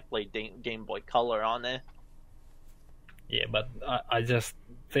is you can't play Game Boy Color on it. Yeah, but I just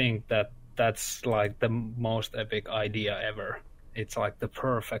think that that's like the most epic idea ever. It's like the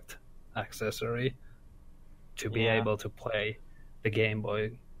perfect accessory to be able to play the Game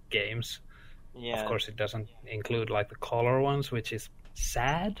Boy games. Yeah. Of course, it doesn't include like the color ones, which is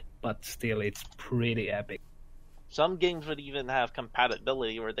sad, but still, it's pretty epic. Some games would even have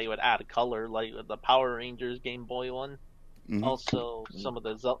compatibility where they would add a color, like the Power Rangers Game Boy one. Mhm. Also, some of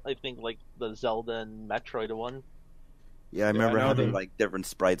the I think like the Zelda and Metroid one. Yeah, I remember I know having them. like different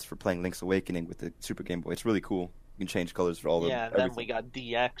sprites for playing Link's Awakening with the Super Game Boy. It's really cool. You can change colors for all of Yeah, them. then we got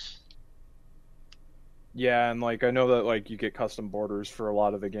DX. Yeah, and like I know that like you get custom borders for a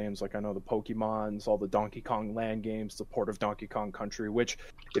lot of the games. Like I know the Pokemons, all the Donkey Kong Land games, the port of Donkey Kong Country. Which,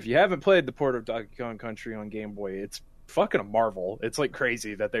 if you haven't played the port of Donkey Kong Country on Game Boy, it's fucking a marvel. It's like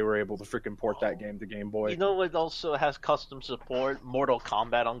crazy that they were able to freaking port that game to Game Boy. You know what also has custom support? Mortal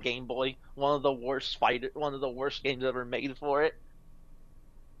Kombat on Game Boy. One of the worst games ever made for it.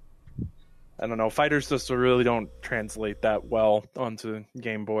 I don't know. Fighters just really don't translate that well onto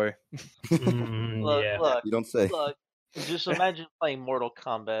Game Boy. Look, You don't say. look. Just imagine playing Mortal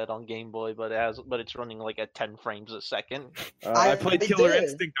Kombat on Game Boy, but it's running like at 10 frames a second. I played I Killer did.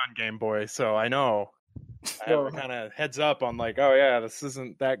 Instinct on Game Boy, so I know. I have a kind of heads up on like, oh yeah, this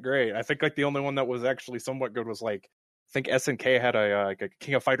isn't that great. I think like the only one that was actually somewhat good was like, I think SNK had like a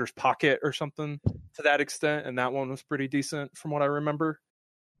King of Fighters Pocket or something to that extent, and that one was pretty decent from what I remember.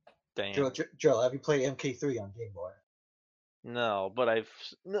 Damn. Joe, have you played MK3 on Game Boy? No, but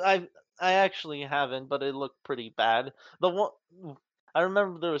I actually haven't, but it looked pretty bad. The one I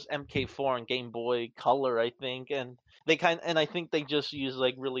remember there was MK4 on Game Boy Color, I think, and I think they just use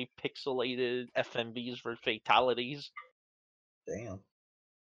like really pixelated FMVs for fatalities. Damn.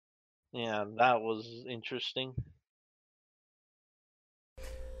 Yeah, that was interesting.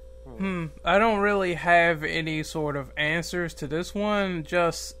 I don't really have any sort of answers to this one,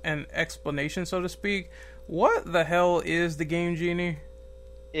 just an explanation, so to speak. What the hell is the Game Genie?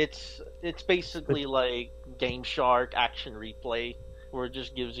 It's basically like Game Shark Action Replay, where it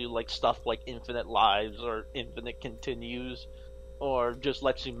just gives you like stuff like infinite lives or infinite continues, or just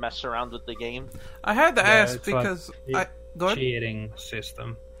lets you mess around with the game. I had to ask it's because go ahead. cheating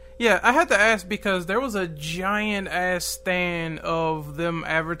system. Yeah, I had to ask because there was a giant ass stand of them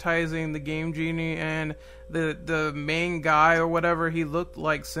advertising the Game Genie, and the main guy or whatever, he looked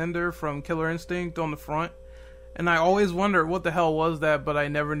like Cinder from Killer Instinct on the front. And I always wondered what the hell was that, but I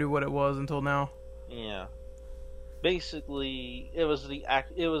never knew what it was until now. Yeah. Basically, it was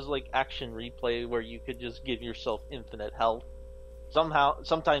like Action Replay where you could just give yourself infinite health.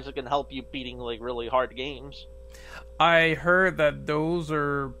 Sometimes it can help you beating like really hard games. I heard that those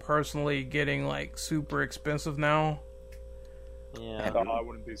are personally getting like super expensive now. Yeah. I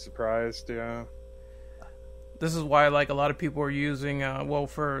wouldn't be surprised. Yeah. This is why like a lot of people are using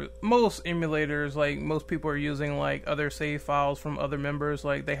for most emulators, like most people are using like other save files from other members,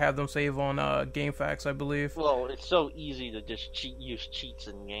 like they have them save on GameFAQs, I believe. Well, it's so easy to just use cheats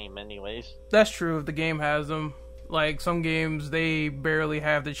in game anyways. That's true if the game has them. Like some games they barely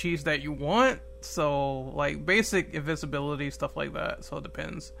have the cheats that you want, so like basic invincibility, stuff like that, so it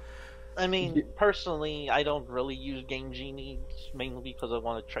depends. I mean, personally, I don't really use Game Genie, mainly because I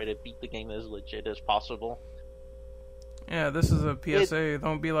want to try to beat the game as legit as possible. Yeah, this is a PSA.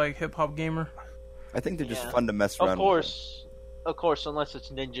 Don't be like Hip Hop Gamer. I think they're just fun to mess around Of course, unless it's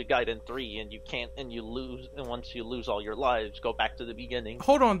Ninja Gaiden 3 and you lose, and once you lose all your lives, go back to the beginning.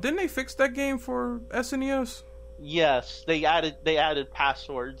 Hold on, didn't they fix that game for SNES? Yes, they added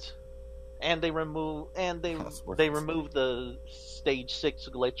passwords, and they removed the stage 6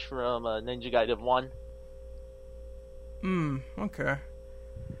 glitch from Ninja Gaiden 1. Okay.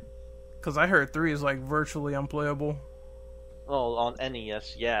 Because I heard 3 is like virtually unplayable. Oh, on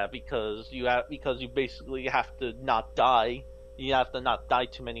NES, yeah, because you basically have to not die. You have to not die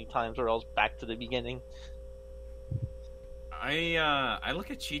too many times, or else back to the beginning. I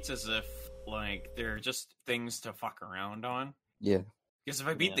look at cheats as if like they're just things to fuck around on. Yeah. Because if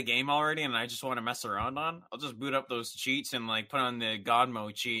I beat the game already and I just want to mess around on, I'll just boot up those cheats and like put on the God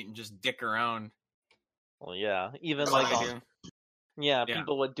mode cheat and just dick around. Well, yeah, even That's like what I do. Yeah, Yeah.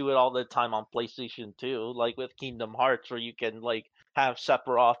 people would do it all the time on PlayStation 2, like with Kingdom Hearts, where you can like have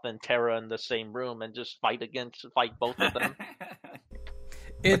Sephiroth and Terra in the same room and just fight both of them. I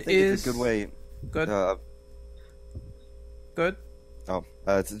It think is it's a good way. Good. Good.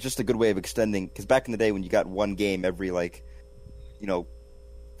 It's just a good way of extending. Because back in the day, when you got one game every 4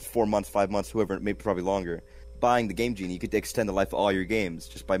 months, 5 months, whoever, maybe probably longer, buying the Game Genie, you could extend the life of all your games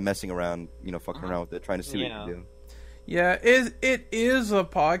just by messing around, fucking around with it, trying to see what you can do. Yeah, it is a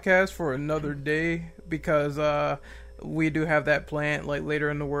podcast for another day because we do have that plan like later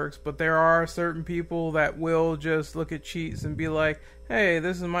in the works. But there are certain people that will just look at cheats and be like, "Hey,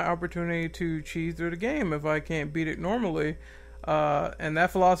 this is my opportunity to cheat through the game if I can't beat it normally." And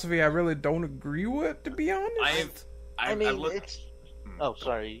that philosophy I really don't agree with, to be honest. I mean, it's. Oh,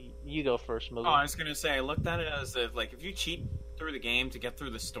 sorry. You go first, Moogie. Oh, I was gonna say, I looked at it as if you cheat through the game to get through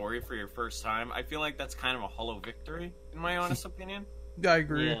the story for your first time, I feel like that's kind of a hollow victory, in my honest opinion. I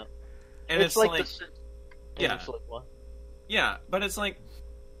agree. Yeah. And it's like yeah. Yeah, but it's like,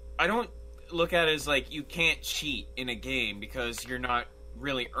 I don't look at it as like you can't cheat in a game because you're not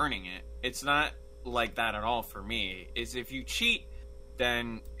really earning it. It's not like that at all for me. Is if you cheat,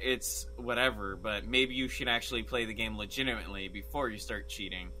 then it's whatever, but maybe you should actually play the game legitimately before you start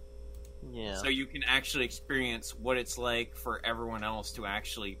cheating. Yeah. So you can actually experience what it's like for everyone else to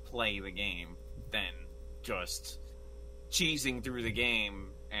actually play the game than just cheesing through the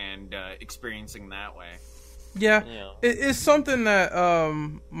game and experiencing that way. Yeah. It's something that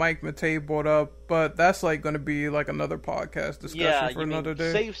Mike Matei brought up, but that's like going to be like another podcast discussion for another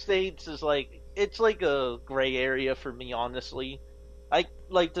day. Save states is it's like a gray area for me, honestly. I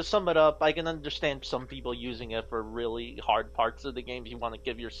like to sum it up. I can understand some people using it for really hard parts of the game. You want to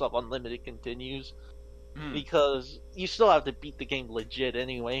give yourself unlimited continues because you still have to beat the game legit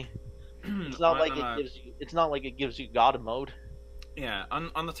anyway. It's not like it gives you. It's not like it gives you God mode. Yeah.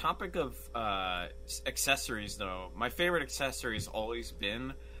 On the topic of accessories, though, my favorite accessory has always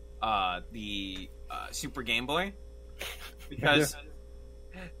been the Super Game Boy because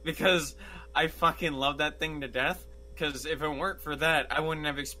I fucking love that thing to death. Because if it weren't for that, I wouldn't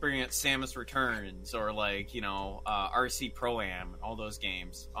have experienced Samus Returns or RC Pro-Am and all those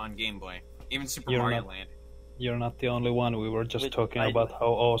games on Game Boy. Even Super Mario Land. You're not the only one. We were just talking about how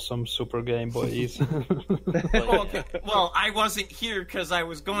awesome Super Game Boy is. Well, I wasn't here because I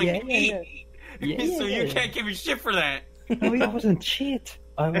was going to eat. So you can't give a shit for that. No, it wasn't shit.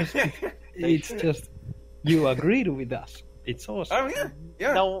 It's just you agreed with us. It's awesome. Oh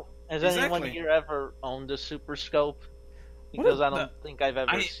yeah. No, has anyone here ever owned a Super Scope? Because I don't think I've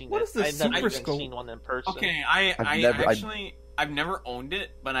ever seen it. What is the I've never Super even Scope? seen one in person. Okay, I've never owned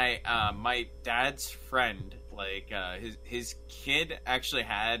it, but my dad's friend, his kid actually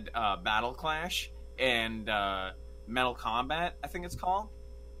had Battle Clash and Metal Combat, I think it's called,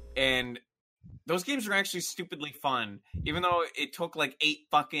 and those games were actually stupidly fun, even though it took 8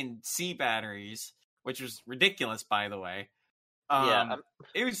 fucking C batteries, which was ridiculous, by the way.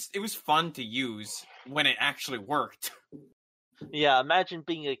 It was fun to use when it actually worked. Yeah, imagine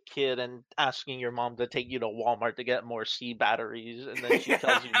being a kid and asking your mom to take you to Walmart to get more C batteries, and then she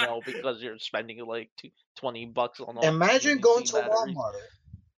tells you no because you're spending $20 on all. Imagine going to batteries. Walmart.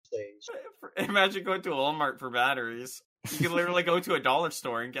 Imagine going to a Walmart for batteries. You can literally go to a dollar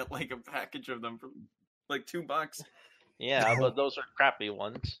store and get a package of them for $2. Yeah, but those are crappy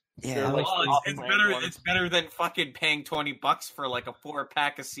ones. Yeah, it's better than fucking paying $20 for a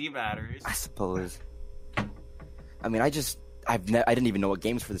 4-pack of C batteries. I suppose. I mean, I didn't even know what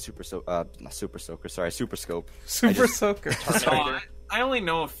games for the Super Soaker. Super Scope. Super Soaker. I only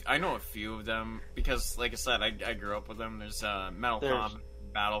know a few of them because, like I said, I grew up with them. There's Metal Combat,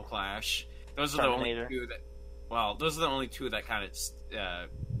 Battle Clash. Those are the only two that. Well, those are the only two that kind of,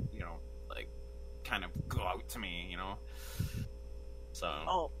 kind of go out to me, So.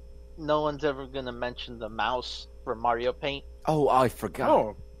 Oh, no one's ever gonna mention the mouse for Mario Paint. Oh, I forgot.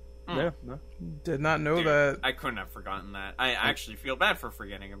 Oh. Yeah, no. Did not know that. I couldn't have forgotten that. I actually feel bad for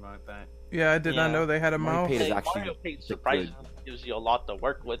forgetting about that. Yeah, I did not know they had a mouse. Mario Paint surprisingly gives you a lot to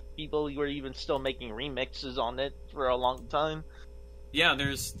work with. People were even still making remixes on it for a long time. Yeah,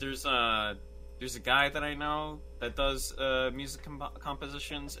 there's a guy that I know that does music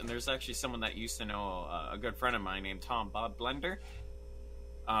compositions, and there's actually someone that used to know a good friend of mine named Tom Bob Blender.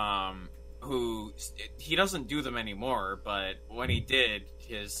 Who he doesn't do them anymore, but when he did,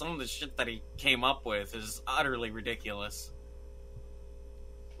 some of the shit that he came up with is utterly ridiculous.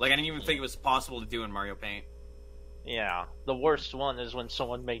 I didn't even think it was possible to do in Mario Paint. Yeah, the worst one is when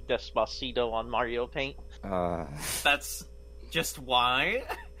someone made Despacito on Mario Paint. That's just why.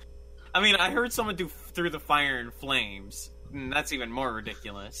 I mean, I heard someone do Through the Fire and Flames, that's even more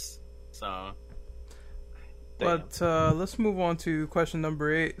ridiculous. So, But let's move on to question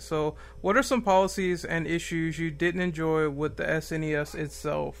number 8. So, what are some policies and issues you didn't enjoy with the SNES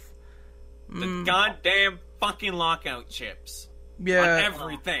itself? the goddamn fucking lockout chips on Yeah,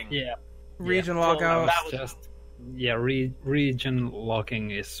 everything. Yeah. region Well, lockout. that was- Just region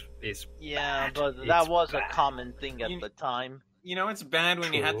locking is Yeah, bad. but It's that was bad. a common thing at You- the time. You know it's bad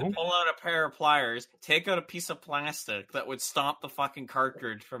when you had to True. pull out a pair of pliers, take out a piece of plastic that would stop the fucking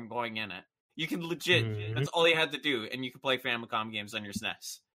cartridge from going in it. You can legit, Mhm. that's all you had to do, and you could play Famicom games on your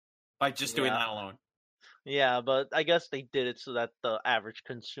SNES by just doing Yeah. that alone. Yeah, but I guess they did it so that the average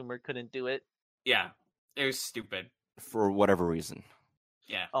consumer couldn't do it. Yeah, it was stupid. For whatever reason.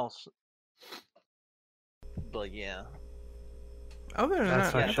 Yeah. Also, but yeah, Other than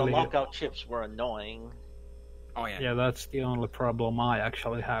That's that, yeah, Actually- the lockout chips were annoying. Oh yeah. Yeah, that's the only problem I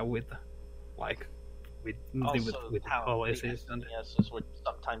actually have with Also, with how policies the and SNESs would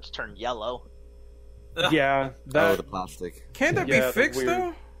sometimes turn yellow. Yeah, Oh, that the plastic. can't that Yeah, be that's fixed weird.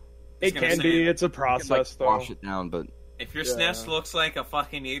 though? it gonna can say, be. It's a You can, like, process, though. wash it down, but If your Yeah. SNES looks like a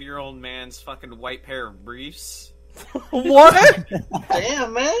fucking 80-year-old man's fucking white pair of briefs, What?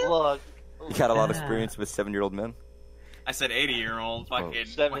 Damn, man. Look, you got a lot of Yeah. experience with 7-year-old men. I said 80-year-old fucking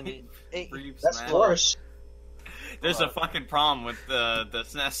 70, white briefs, That's man. worse. There's a fucking problem with the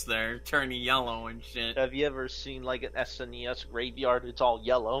SNES there turning yellow and shit. have you ever seen like an SNES graveyard? It's all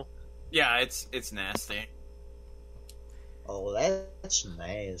yellow. Yeah, it's nasty. Oh, that's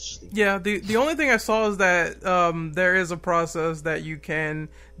nasty. Yeah, the only thing I saw is that there is a process that you can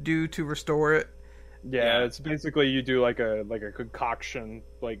do to restore it. Yeah, Yeah. it's basically you do like a concoction,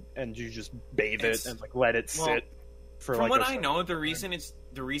 and you just bathe It's- it and let it well, sit for From like. what a I second. know, the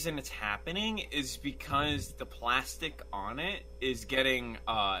reason it's happening is because the plastic on it is getting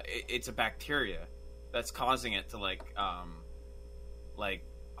it's a bacteria that's causing it to like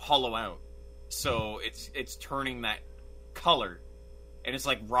hollow out. So it's turning that color, and it's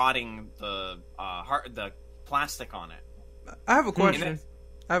like rotting the plastic on it. I have a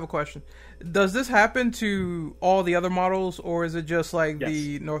And question. Does this happen to all the other models, or is it just like Yes.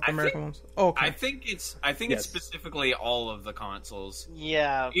 the North I American ones? Oh, okay. I think it's Yes. specifically all of the consoles.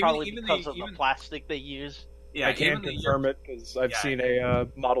 Yeah, Even- probably even because the- of even- the plastic they use. Yeah, I can't even the confirm it because I've Yeah. seen a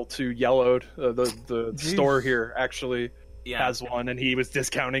Model 2 yellowed. The Jeez. store here actually yeah, has one, and he was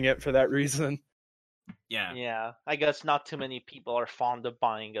discounting it for that reason. yeah. Yeah, I guess not too many people are fond of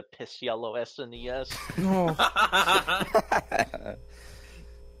buying a piss yellow SNES. No.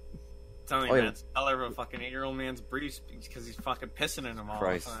 Telling Oh, you, yeah. that's the color of a fucking 8-year-old man's briefs because he's fucking pissing in them all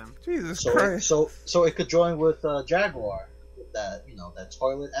Christ. the time. Jesus So, Christ. so it could join with Jaguar, with that that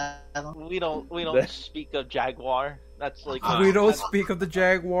toilet add-on. We don't speak of Jaguar. That's like We don't speak of the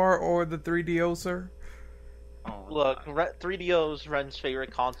Jaguar or the 3DO, sir. Oh, Look, 3DO's Ren's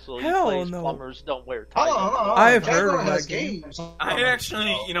favorite console. He Hell plays no. Plumbers Don't Wear Hold ties. on, hold on. I've Jaguar heard of has that game. games. I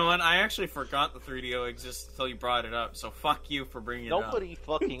actually, you know what? I actually forgot the 3DO exists until you brought it up. So fuck you for bringing it up. Nobody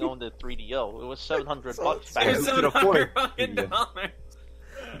fucking owned a 3DO. It was $700 So- back It Who was then. could afford $700.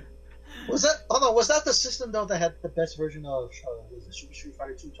 Was that? Hold on. Was that the system though that had the best version of was it Super Street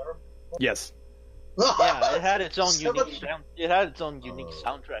Fighter 2 Turbo? Yes. Yeah, it had its own Seven- unique sound. It had its own unique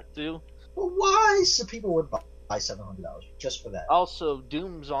soundtrack too. Well, why? So people would buy $700 just for that. Also,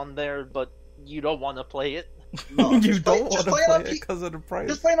 Doom's on there, but you don't want to play it. No, You just play- don't want just to play it play on it P- because of the price.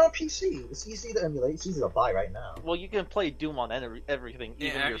 Just play it on PC. It's easy to emulate. It's easy to buy right now. Well, you can play Doom on everything.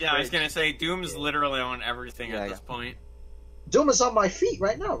 Even Yeah, your yeah, I was fridge. gonna say Doom's literally on everything Yeah, at this point. Doom is on my feet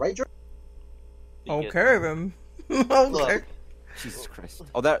right now, right, George? You get- Okay then. Okay. Look, Jesus Christ.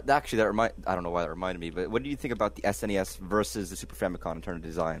 Oh, that I don't know why that reminded me, but what do you think about the SNES versus the Super Famicom in terms of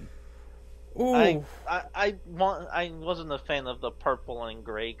design? Ooh. I wasn't a fan of the purple and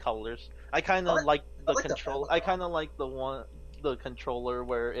gray colors. I kind of like the like the control. Famicom. I kind of like the controller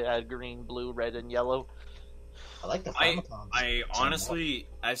where it had green, blue, red, and yellow. I like the I Famicom. honestly,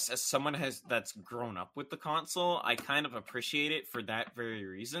 as someone that's grown up with the console, I kind of appreciate it for that very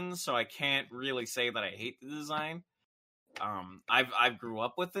reason. So I can't really say that I hate the design. I've grew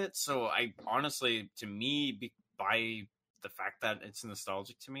up with it, so I honestly, to me, by the fact that it's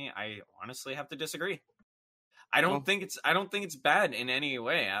nostalgic to me, I honestly have to disagree. I don't think it's bad in any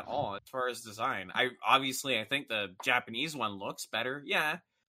way at all as far as design. I think the Japanese one looks better, yeah,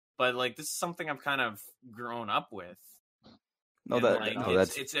 but like this is something I've kind of grown up with. No, And, that like, no,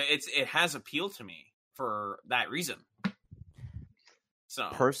 that's it has appeal to me for that reason. So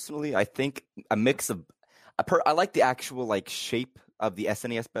personally, I think a mix of I like the actual like shape of the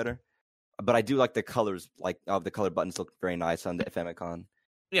SNES better, but I do like the colors. Like the color buttons look very nice on the Famicom.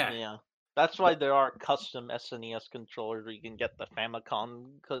 yeah, Yeah. That's why there are custom SNES controllers where you can get the Famicom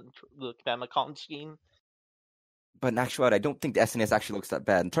scheme. But in actuality, I don't think the SNES actually looks that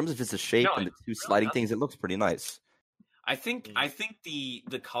bad. In terms of just the shape No, and the it two really sliding doesn't. things, it looks pretty nice. I think the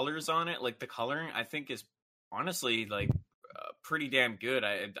colors on it, like the coloring, I think is honestly like pretty damn good.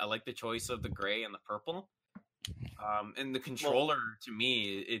 I like the choice of the gray and the purple. And the controller to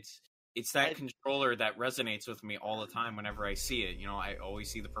me, it's that controller that resonates with me all the time whenever I see it. You know, I always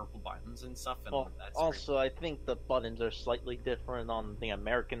see the purple buttons and stuff. And that's Also, I think the buttons are slightly different on the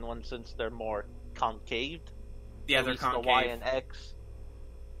American one since they're more concaved. yeah, At they're least the concave. Y and X.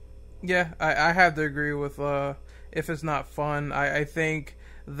 Yeah, I have to agree with if it's not fun. I think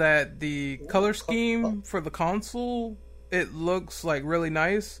that the color scheme for the console, it looks like really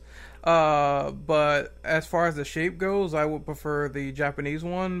nice. But as far as the shape goes, I would prefer the Japanese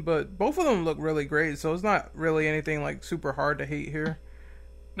one. But both of them look really great, so it's not really anything like super hard to hate here.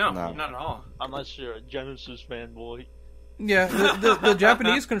 No, No. not at all. Unless you're a Genesis fanboy. Yeah, the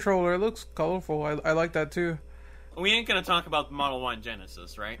Japanese controller, it looks colorful. I like that too. We ain't gonna talk about the Model 1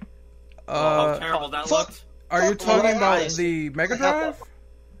 Genesis, right? How Uh, terrible that fuck. looked. are you Fuck talking my about eyes. the Mega I have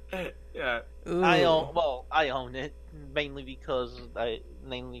Drive? Yeah. I Ugh. own it mainly because I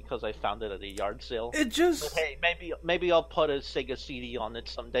found it at a yard sale. It But just hey, maybe I'll put a Sega CD on it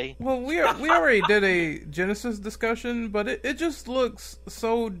someday. well, we already did a Genesis discussion, but it just looks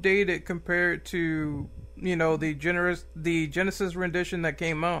so dated compared to the Genesis rendition that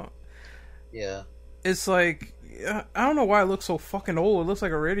came out. Yeah. It's like I don't know why it looks so fucking old. It looks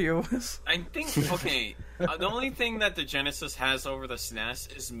like a radio. I think, okay, the only thing that the Genesis has over the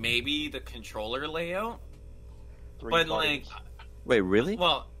SNES is maybe the controller layout. But, like, Wait, really?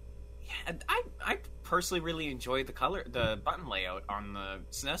 well, yeah, I personally really enjoyed the button layout on the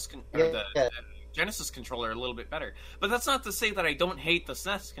SNES, the Genesis controller a little bit better. But that's not to say that I don't hate the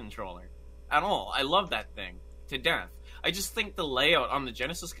SNES controller at all. I love that thing to death. I just think the layout on the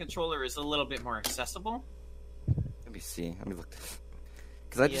Genesis controller is a little bit more accessible. Let me see. Let me look.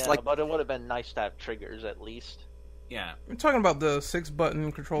 Because I just like. but it would have been nice to have triggers at least. Yeah. We're talking about the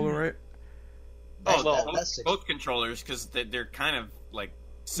 6-button controller, right? Oh, well, both controllers, because they're kind of, like,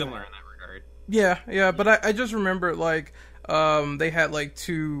 similar in that regard. Yeah, but I just remember like they had like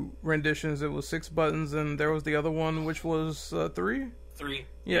 2 renditions. It was 6 buttons, and there was the other one which was 3. 3.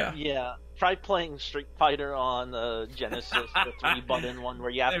 Yeah. Yeah, try playing Street Fighter on Genesis, the 3-button one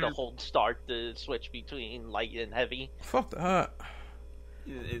where you have to hold start to switch between light and heavy. Fuck that.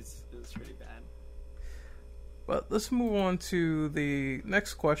 It's pretty bad. But let's move on to the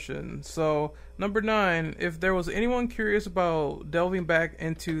next question. So, number 9, if there was anyone curious about delving back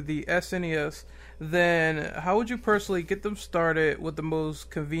into the SNES, then how would you personally get them started with the most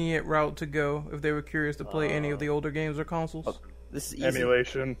convenient route to go if they were curious to play any of the older games or consoles? This is easy.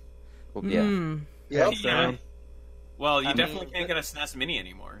 Emulation. Well, yeah. Yeah. Yeah. Well, you I definitely mean, can't get a SNES Mini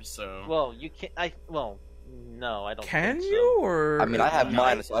anymore, so... Well, you can't. No, I don't. Can think so. you? Or I mean, I have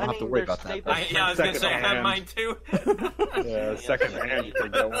mine, so I don't have to worry there's about that. staples- I was gonna say I have Second mine too. Yeah, second hand, you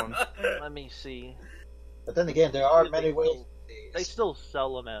can get one. Let me see. But then again, there are They many ways. still- They still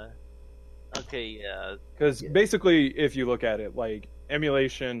sell them. Okay, yeah. Because basically, if you look at it, like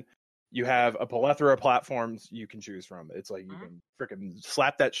emulation, you have a plethora of platforms you can choose from. It's like you can freaking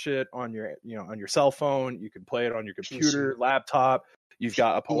slap that shit on your, on your cell phone. You can play it on your computer, laptop. You've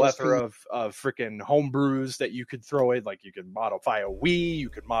got a plethora of freaking homebrews that you could throw in. Like you can modify a Wii, you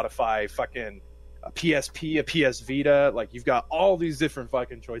could modify fucking a PSP, a PS Vita. Like you've got all these different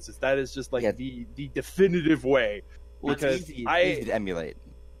fucking choices. That is just like the definitive way. Well, Because it's easy to emulate.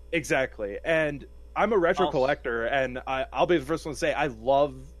 Exactly. And I'm a retro Also- collector, and I'll be the first one to say I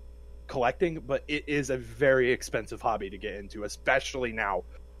love collecting, but it is a very expensive hobby to get into, especially now.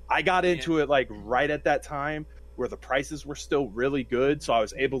 I got into it like right at that time where the prices were still really good, so I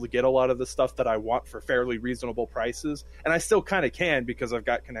was able to get a lot of the stuff that I want for fairly reasonable prices. And I still kind of can because I've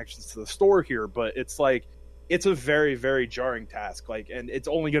got connections to the store here, but it's like it's a very, very jarring task. Like, and it's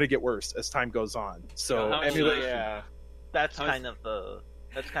only going to get worse as time goes on. So emulation. That's kind of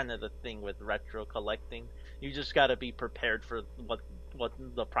the thing with retro collecting. You just got to be prepared for what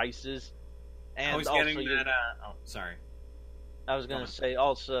the price is. And I was also getting that. Sorry. I was gonna say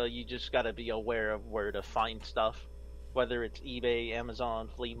also you just got to be aware of where to find stuff, whether it's eBay, Amazon,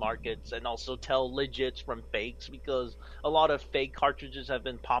 flea markets, and also tell legits from fakes because a lot of fake cartridges have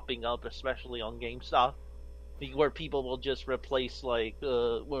been popping up, especially on GameStop, where people will just replace like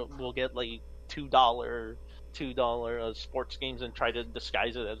we'll get like $2 sports games and try to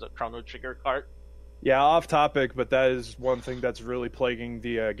disguise it as a Chrono Trigger cart. Yeah, off topic, but that is one thing that's really plaguing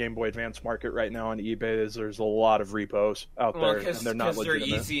the Game Boy Advance market right now on eBay. Is there's a lot of repos out there, and they're not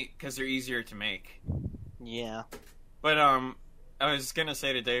legitimate. Because they're easier to make. Yeah. But I was gonna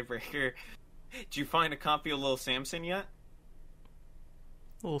say to Daybreaker, did you find a copy of Little Samson yet?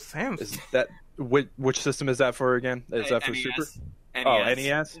 Little Samson. Is that which system is that for again? Is that for NES. Super? NES. Oh,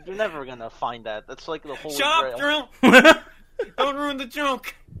 NES. You're never gonna find that. That's like the holy Shut up, grail. Drill! Don't ruin the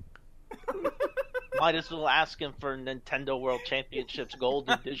joke. Might as well ask him for Nintendo World Championships Gold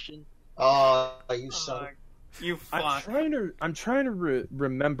Edition. You son. You fuck. I'm trying to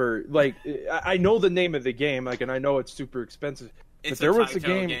remember. Like, I know the name of the game, like, and I know it's super expensive. It's but there was a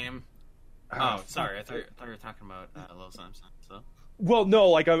Taito game. Oh, sorry. I thought you were talking about Little Samson. So. Well, no,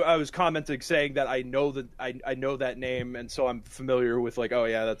 like I was commenting saying that I know that I know that name, and so I'm familiar with like, oh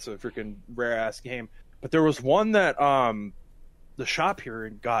yeah, that's a freaking rare ass game. But there was one that the shop here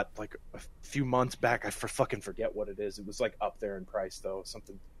got like a few months back. I fucking forget what it is. It was like up there in price though,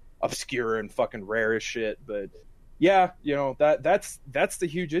 something obscure and fucking rare as shit. But yeah, you know that's the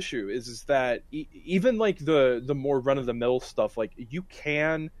huge issue is that even like the more run of the mill stuff, like you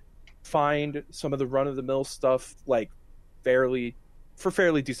can find some of the run of the mill stuff like fairly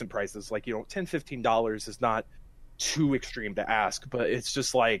decent prices. Like, you know, $10-15 is not too extreme to ask, but it's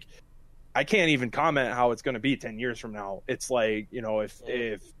just like I can't even comment how it's going to be 10 years from now. It's like, you know, if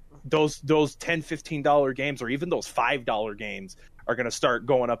those $10-15 games or even those $5 games are going to start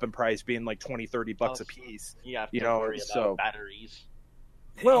going up in price, being like $20-30 a piece. You have to you know, worry about batteries.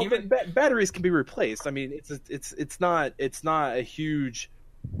 Well, batteries can be replaced. I mean, it's not a huge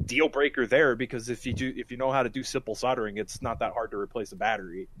deal breaker there, because if you know how to do simple soldering, it's not that hard to replace a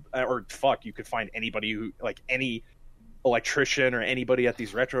battery. Or fuck, you could find anybody who, like, any electrician or anybody at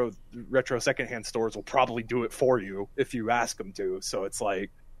these retro secondhand stores will probably do it for you if you ask them to. So it's like,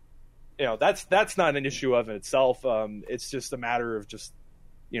 you know, that's not an issue of itself. It's just a matter of just,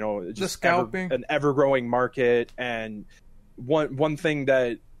 you know, just the scalping, an ever growing market. And one thing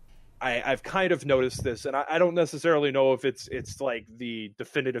that I've kind of noticed this, and I don't necessarily know if it's like the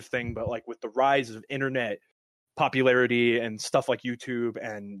definitive thing, but like with the rise of internet popularity and stuff like YouTube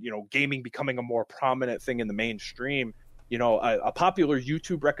and, you know, gaming becoming a more prominent thing in the mainstream, you know, a popular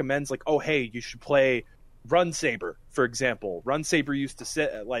YouTube recommends like, oh, hey, you should play Run Saber, for example. Run Saber used to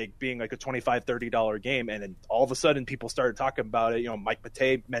sit at like being like a $25-30 game, and then all of a sudden people started talking about it. You know, Mike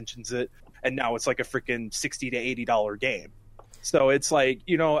Matei mentions it, and now it's like a freaking $60 to $80 game. So it's like,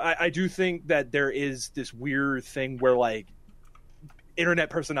 you know, I do think that there is this weird thing where like internet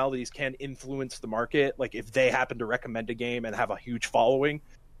personalities can influence the market. Like if they happen to recommend a game and have a huge following,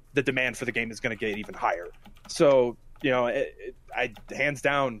 the demand for the game is going to get even higher. So, you know, I hands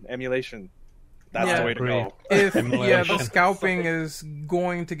down emulation. That's the way to go. The scalping is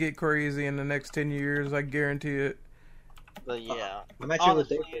going to get crazy in the next 10 years. I guarantee it. But yeah, I'm actually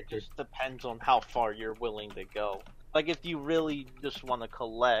honestly, it just depends on how far you're willing to go. Like, if you really just want to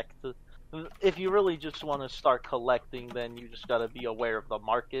collect, if you really just want to start collecting, then you just got to be aware of the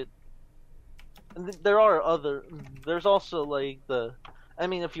market. And there's also like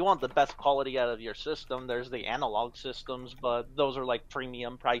if you want the best quality out of your system, there's the analog systems, but those are like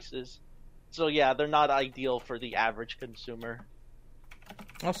premium prices. So yeah, they're not ideal for the average consumer.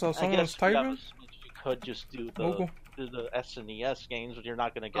 Also, someone's typing. You could just do the SNES games, but you're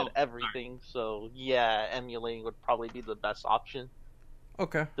not going to get everything. So yeah, emulating would probably be the best option.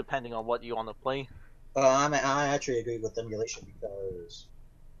 Okay. Depending on what you want to play. I actually agree with emulation, because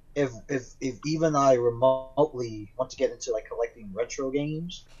if even I remotely want to get into like collecting retro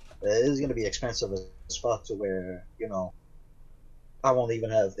games, it is going to be expensive as fuck, to where, you know, I won't even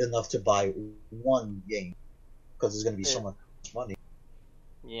have enough to buy one game, because there's going to be so much money.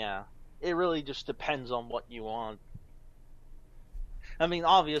 Yeah, it really just depends on what you want. I mean,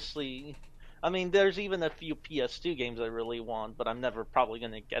 obviously, there's even a few PS2 games I really want, but I'm never probably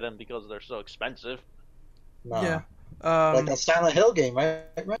going to get them because they're so expensive. Nah. Yeah. Like a Silent Hill game, right?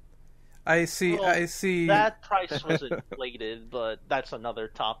 I see. That price was inflated, but that's another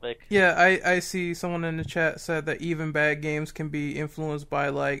topic. Yeah, I see someone in the chat said that even bad games can be influenced by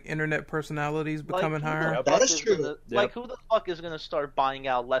like internet personalities becoming higher. That is true. Like, who the fuck is gonna start buying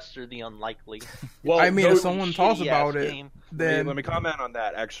out Lester the Unlikely? Well, I mean, if someone talks about it, then let me comment on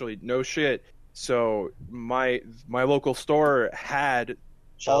that. Actually, no shit. So my local store had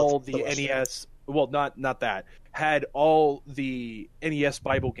all the NES. Well, not that. Had all the NES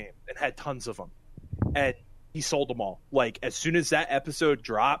Bible games and had tons of them, and he sold them all. Like, as soon as that episode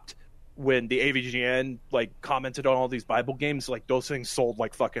dropped, when the AVGN like commented on all these Bible games, like those things sold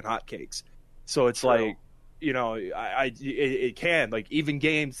like fucking hotcakes. So it's like, you know, it can, like, even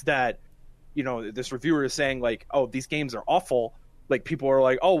games that this reviewer is saying like, oh, these games are awful. Like people are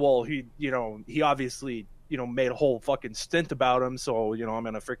like, oh well, he obviously made a whole fucking stint about him, so I'm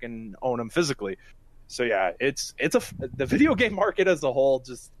gonna freaking own him physically. So yeah, the video game market as a whole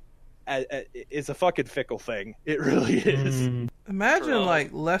just is a fucking fickle thing. It really is. Imagine like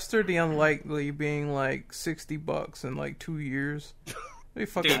Lester the Unlikely being like $60 in like 2 years. That'd be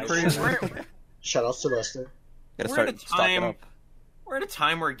fucking Dude, crazy. Shout out to Lester. Gotta We're start at a stocking time. up. We're at a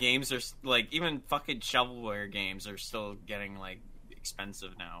time where games are like even fucking shovelware games are still getting like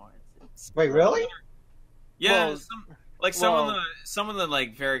expensive now. Wait, really? Yeah, Well, some of the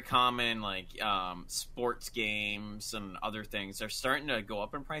like very common like sports games and other things are starting to go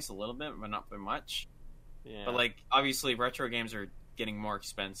up in price a little bit, but not by much. Yeah. But like obviously retro games are getting more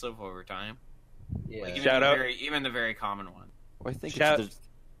expensive over time. Yeah. Like, Shout out. Even the very common one. Well, I think Shout- it's,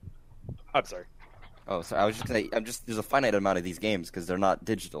 I'm sorry. oh, sorry. I was just gonna. There's a finite amount of these games because they're not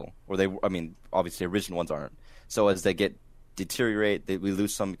digital, or obviously original ones aren't. So as they deteriorate, we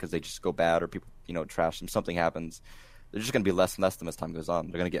lose some because they just go bad, or people trash them. Something happens. They're just gonna be less and less of them as time goes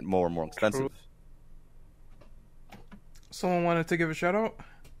on. They're gonna get more and more expensive. Someone wanted to give a shout out?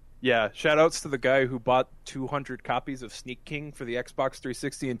 Yeah, shout outs to the guy who bought 200 copies of Sneak King for the Xbox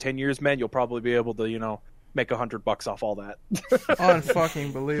 360 in 10 years, man. You'll probably be able to, make $100 off all that.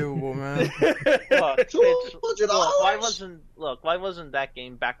 Unfucking believable, man. Look, $200? why wasn't that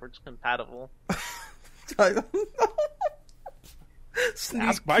game backwards compatible? I don't know. Sneak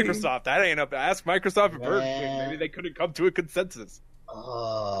Ask King. Microsoft. That ain't up. Ask Microsoft and Burger King. Man. Maybe they couldn't come to a consensus.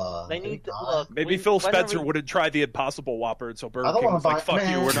 They need to God. look. Maybe Phil Spencer wouldn't try the Impossible Whopper, and so Burger I don't King wanna was like, buy- "Fuck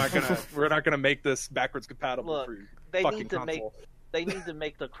you, man. we're not gonna make this backwards compatible Look, for your They fucking need to console." They need to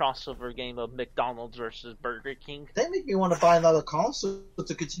make the crossover game of McDonald's versus Burger King. They make me want to buy another console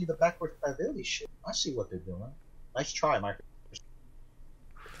to continue the backward compatibility shit. I see what they're doing. Nice try, Microsoft.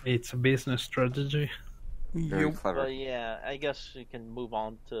 It's a business strategy. Very Yep. clever. But yeah, I guess we can move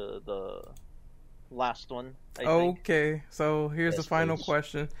on to the last one. I think. Okay, so here's the Yes, final please.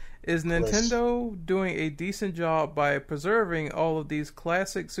 question. Is Nintendo doing a decent job by preserving all of these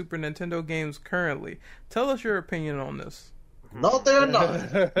classic Super Nintendo games currently? Tell us your opinion on this. No, they're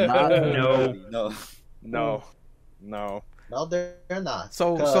not. No. No. No, no. No, they're not.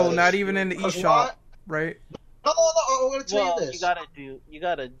 So 'Cause- not even in the because eShop, right? No, I'm going to tell Well, you this. you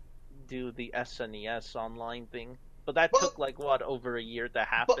gotta do the SNES online thing, but that Well- took like over a year to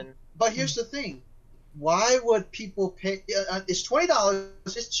happen. But here's the thing. Why would people pay? It's $20.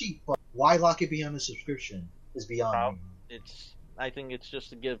 It's cheap, but why lock it behind a subscription? Is beyond me. I think it's just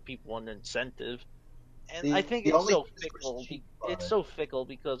to give people an incentive, and The- I think the it's only so business fickle. cheap It's about it. so fickle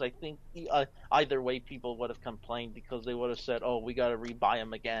because I think either way people would have complained because they would have said, "Oh, we gotta rebuy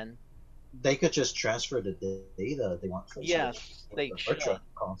them again." They could just transfer the data they want for the Yes, Switch, they the virtual should.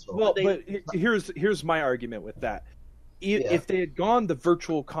 console. Well, they- but here's my argument with that. If they had gone the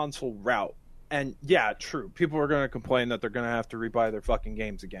virtual console route, and yeah, true, people are going to complain that they're going to have to rebuy their fucking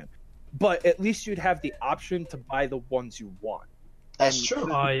games again. But at least you'd have the option to buy the ones you want. That's And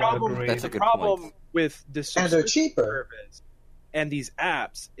true. I agree. That's a The good problem point. with this And they're cheaper. service and these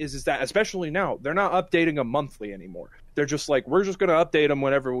apps is that, especially now, they're not updating them monthly anymore. They're just like, we're just going to update them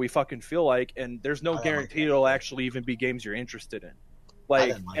whenever we fucking feel like, and there's no I don't guarantee like that. it'll actually even be games you're interested in. I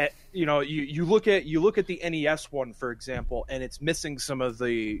Like, didn't like you look at the NES one, for example, and it's missing some of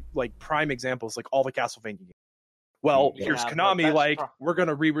the like prime examples, like all the Castlevania games. Well, Yeah, here's but Konami, that's like, pro- we're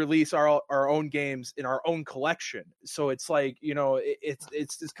gonna re-release our own games in our own collection. So it's like,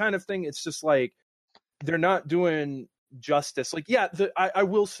 it's this kind of thing. It's just like they're not doing justice. Like, yeah, I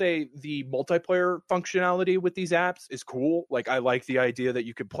will say the multiplayer functionality with these apps is cool. Like, I like the idea that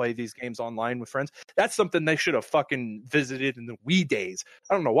you could play these games online with friends. That's something they should have fucking visited in the Wii days.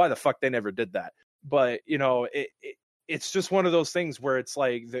 I don't know why the fuck they never did that. But it's just one of those things where it's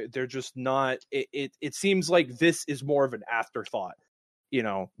like they're just not. It seems like this is more of an afterthought,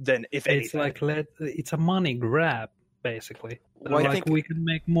 than if It's anything. like it's a money grab, basically. Well, I like think- we can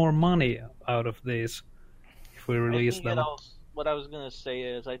make more money out of these if we release them. What I was gonna say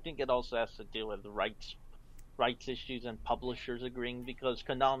is, I think it also has to do with rights issues and publishers agreeing, because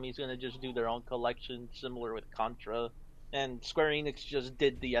Konami's gonna just do their own collection, similar with Contra, and Square Enix just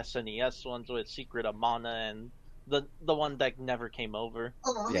did the SNES ones with Secret of Mana and the one that never came over.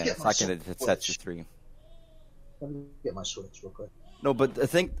 Hold on, let me Yeah, get it's my not going to Tetsu Switch. 3. Let me get my Switch real quick. No, but I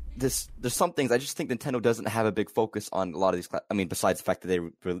think there's some things. I just think Nintendo doesn't have a big focus on a lot of these. I mean, besides the fact that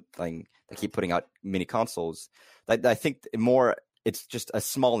they keep putting out mini consoles, I think it's just a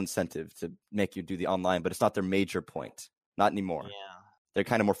small incentive to make you do the online, but it's not their major point. Not anymore. Yeah. They're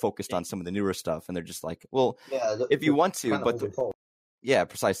kind of more focused on some of the newer stuff, and they're just like, well, Yeah, if you want to, kinda but moving forward. yeah,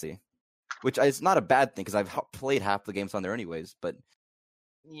 precisely. which is not a bad thing because I've played half the games on there anyways. But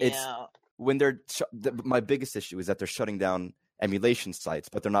Yeah. when my biggest issue is that they're shutting down emulation sites,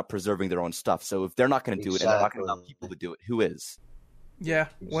 but they're not preserving their own stuff. So if they're not going to do it, and they're not going to allow people to do it, who is? Yeah,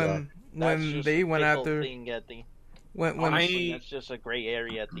 Exactly. when they went after when Honestly, that's just a gray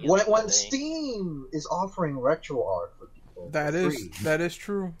area at the end When of the day. Steam is offering RetroArch for people, that for is free, that is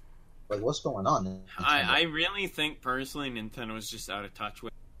true. like what's going on? I really think personally Nintendo is just out of touch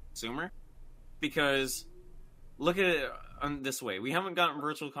with the consumer, because look at it this way: we haven't gotten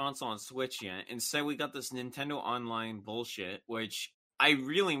Virtual Console on Switch yet. Instead, we got this Nintendo Online bullshit, which I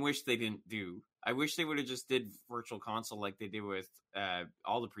really wish they didn't do. I wish they would have just did Virtual Console like they did with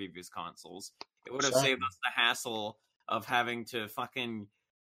all the previous consoles. It would have saved us the hassle of having to fucking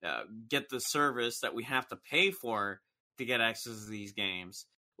get the service that we have to pay for to get access to these games.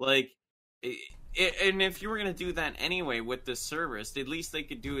 Like, and if you were going to do that anyway with this service, the least they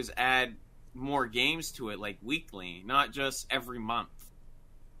could do is add more games to it, like weekly, not just every month.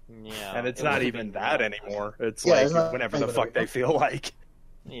 Yeah, And it's it not would've even been that real. anymore. It's Yeah, like it's not whenever the even fuck a- they feel like.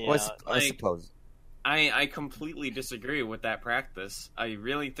 Yeah, Well, I like- suppose. I completely disagree with that practice. I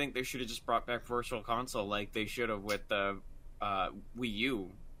really think they should have just brought back Virtual Console like they should have with the Wii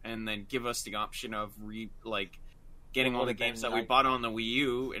U, and then give us the option of getting It all the would've been games that we nice. bought on the Wii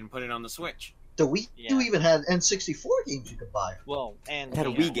U and put it on the Switch. The Wii U Yeah. even had N64 games you could buy. Well, and It had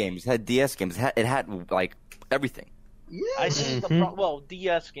yeah. Wii games, it had DS games, it had like everything. Yeah, I think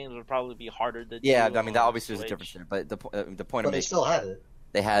DS games would probably be harder to do. Yeah, I mean that on obviously is a Switch. difference there, but the point but I'm they making, still had it.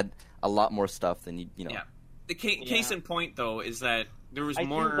 they had a lot more stuff than you know. Yeah. The case in point, though, is that there was I think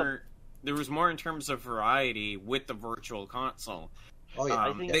more. There was more in terms of variety with the Virtual Console. Oh yeah,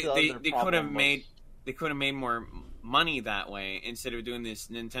 I think They the other could have problem made was- they could have made more money that way instead of doing this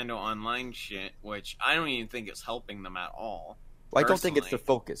Nintendo Online shit, which I don't even think is helping them at all. Well, I don't think it's the personally.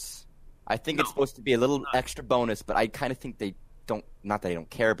 focus. I think No, it's supposed to be a little not. extra bonus, but I kind of think they don't. Not that they don't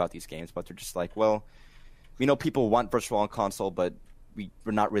care about these games, but they're just like, well, we know people want Virtual Console, but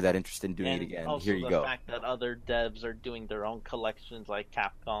we're not really that interested in doing and it again. also Here you the go. fact that other devs are doing their own collections, like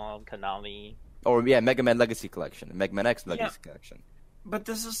Capcom, Konami. Or Mega Man Legacy Collection, and Mega Man X Legacy Collection. But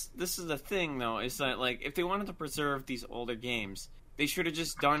this is the thing, though, is that like if they wanted to preserve these older games, they should have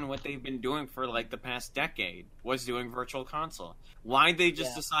just done what they've been doing for like the past decade, was doing Virtual Console. Why'd they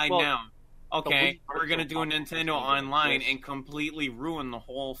just Yeah. decide Well, now? Okay, Wii we're gonna do a Virtual Console Nintendo doesn't Online exist. and completely ruin the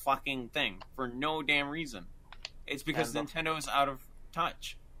whole fucking thing for no damn reason. It's because And Nintendo is out of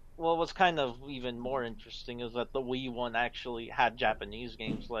touch. Well, what's kind of even more interesting is that the Wii one actually had Japanese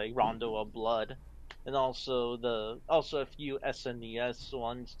games like Rondo of Blood, and also a few SNES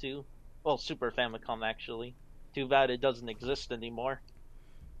ones too. Well, Super Famicom actually. Too bad it doesn't exist anymore.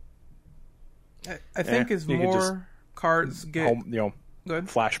 I think as you could just more cards get Home, good.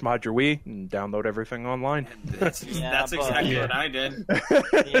 flash mod your Wii and download everything online. And that's Yeah, that's but- exactly Yeah. what I did.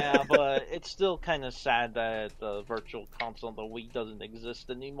 Yeah, but it's still kind of sad that the Virtual Console, the Wii, doesn't exist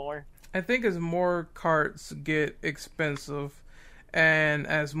anymore. I think as more carts get expensive and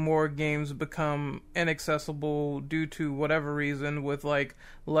as more games become inaccessible due to whatever reason with like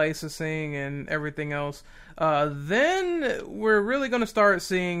licensing and everything else, then we're really going to start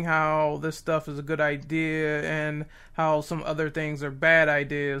seeing how this stuff is a good idea and how some other things are bad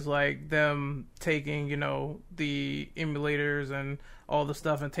ideas, like them taking, the emulators and all the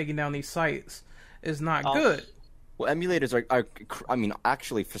stuff and taking down these sites is not Also- good. Well, emulators are. I mean,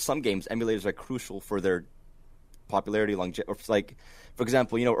 actually, for some games, emulators are crucial for their popularity, longevity. Like, for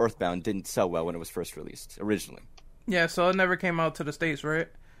example, Earthbound didn't sell well when it was first released originally. Yeah, so it never came out to the States, right?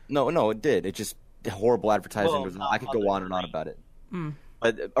 No, it did. It just horrible advertising. Well, I could go on and on about it.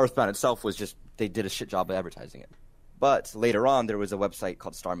 But Earthbound itself was just they did a shit job of advertising it. But later on, there was a website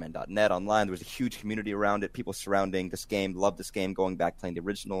called Starman.net online. There was a huge community around it. People surrounding this game, loved this game, going back playing the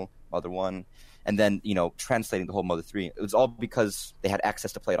original Mother 1, and then translating the whole Mother 3. It was all because they had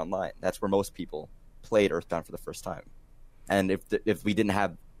access to play it online. That's where most people played Earthbound for the first time. And if we didn't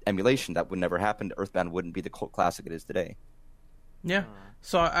have emulation, that would never happen. Earthbound wouldn't be the cult classic it is today. Yeah.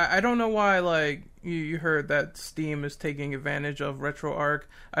 So I don't know why, like, you heard that Steam is taking advantage of RetroArch.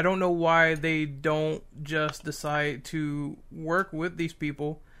 I don't know why they don't just decide to work with these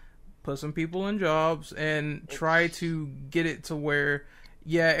people, put some people in jobs, and try to get it to where,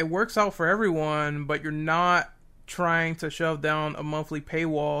 yeah, it works out for everyone, but you're not trying to shove down a monthly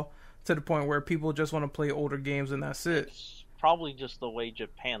paywall to the point where people just want to play older games and that's it. It's probably just the way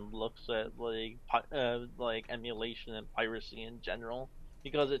Japan looks at like emulation and piracy in general.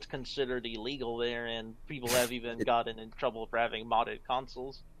 because it's considered illegal there, and people have even gotten in trouble for having modded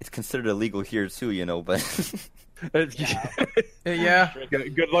consoles. It's considered illegal here too, but Yeah.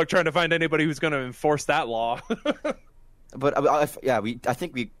 Good luck trying to find anybody who's going to enforce that law. but I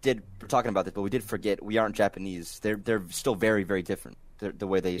think we're talking about this, but we did forget we aren't Japanese. They're still very, very different. The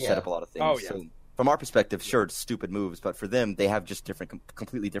way they set up a lot of things. Oh, yeah. So from our perspective, sure, it's stupid moves, but for them, they have just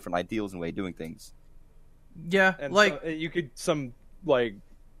completely different ideals and way of doing things. Yeah, And like so, you can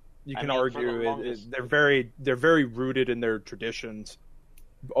I mean, argue for the longest- they're very rooted in their traditions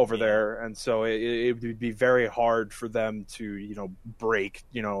over there, and so it would be very hard for them to break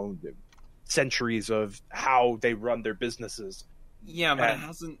centuries of how they run their businesses. Yeah, but And- it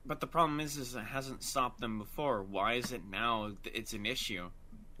hasn't. But the problem is it hasn't stopped them before. Why is it now? It's an issue.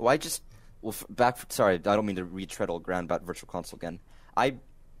 Sorry, I don't mean to retread old ground about Virtual Console again. I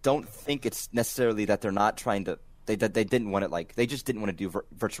don't think it's necessarily that they're not trying to. They didn't want it. They just didn't want to do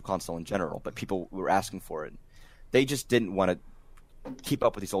Virtual Console in general, but people were asking for it. They just didn't want to keep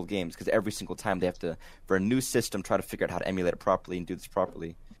up with these old games because every single time they have to, for a new system, try to figure out how to emulate it properly and do this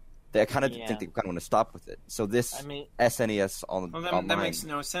properly. They kind of think they kind of want to stop with it. So this SNES online, that makes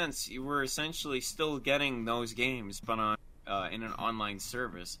no sense. You were essentially still getting those games, but on in an online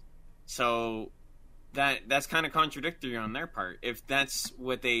service. So that's kind of contradictory on their part. If that's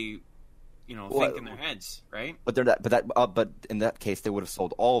what they think in their heads, right? But they're not. But in that case, they would have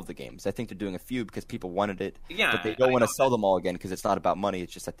sold all of the games. I think they're doing a few because people wanted it. Yeah, but they don't want to sell them all again because it's not about money.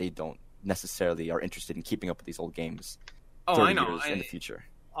 It's just that they don't necessarily are interested in keeping up with these old games. Oh, 30 I know. years in the future.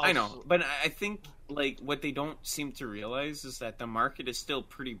 I know, but I think what they don't seem to realize is that the market is still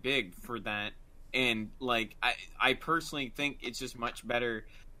pretty big for that, and I personally think it's just much better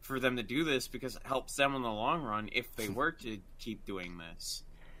for them to do this because it helps them in the long run if they were to keep doing this.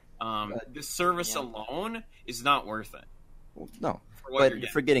 The service alone is not worth it. Well, no, for what but you're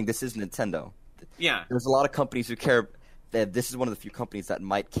you're forgetting this is Nintendo. Yeah, There's a lot of companies who care. That this is one of the few companies that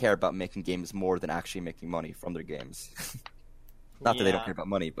might care about making games more than actually making money from their games. Not that they don't care about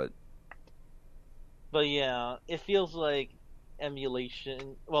money, but yeah, it feels like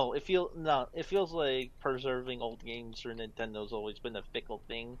emulation. Well, it feels like preserving old games for Nintendo's always been a fickle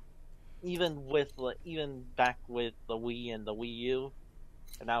thing. Even back with the Wii and the Wii U,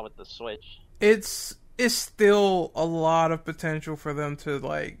 and now with the Switch. it's still a lot of potential for them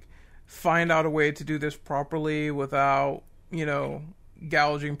to find out a way to do this properly without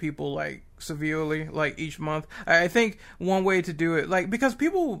gouging people severely each month. I think one way to do it because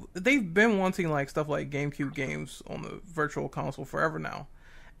people, they've been wanting stuff like GameCube games on the Virtual Console forever now,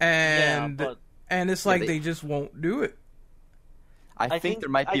 and it's they just won't do it. I think there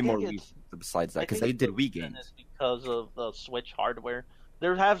might be more reasons besides that because they did Wii games because of the Switch hardware.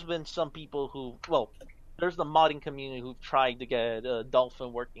 There has been some people there's the modding community who've tried to get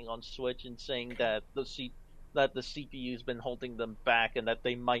Dolphin working on Switch and saying that the CPU's been holding them back and that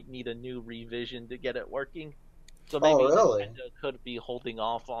they might need a new revision to get it working. So maybe Nintendo could be holding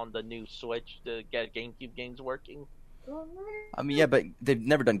off on the new Switch to get GameCube games working. I mean, yeah, but they've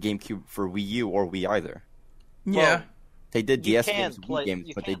never done GameCube for Wii U or Wii either. Yeah. Well, they did DS games, Wii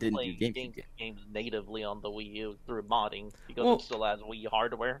games, but they didn't do GameCube games natively on the Wii U through modding because it still has Wii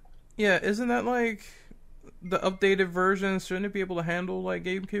hardware. Yeah, isn't that the updated version? Shouldn't it be able to handle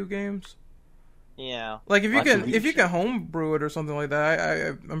GameCube games? Yeah. If you can homebrew it or something like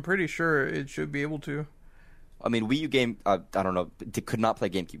that, I'm pretty sure it should be able to. I mean, Wii U game, I don't know, could not play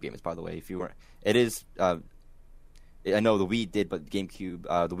GameCube games, by the way. It is, I know the Wii did, but GameCube,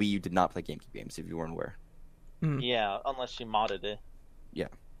 the Wii U did not play GameCube games, if you weren't aware. Yeah, unless you modded it. Yeah.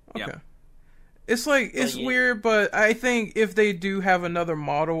 Okay. Yeah. It's weird, but I think if they do have another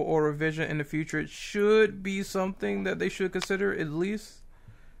model or revision in the future, it should be something that they should consider at least.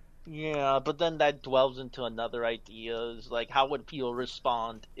 Yeah, but then that dwells into another idea, is how would people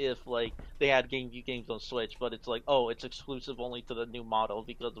respond if they had GameCube games on Switch, but it's it's exclusive only to the new model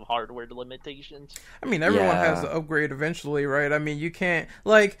because of hardware limitations. I mean, everyone has to upgrade eventually, right? I mean, you can't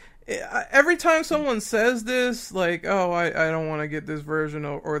every time someone says this, I don't want to get this version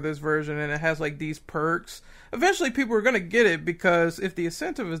or this version, and it has these perks. Eventually, people are going to get it because if the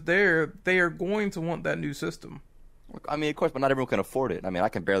incentive is there, they are going to want that new system. I mean, of course, but not everyone can afford it. I mean, I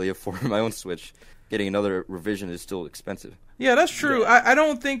can barely afford my own Switch. Getting another revision is still expensive. Yeah, that's true. Yeah. I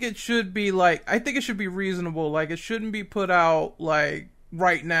don't think it should be I think it should be reasonable. It shouldn't be put out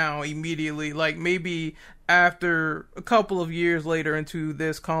right now, immediately. Maybe after a couple of years later into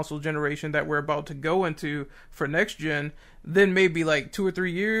this console generation that we're about to go into for next gen, then maybe 2 or 3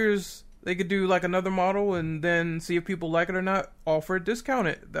 years they could do another model and then see if people like it or not. Offer it, discount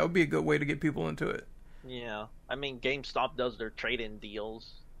it. That would be a good way to get people into it. Yeah, I mean GameStop does their trade-in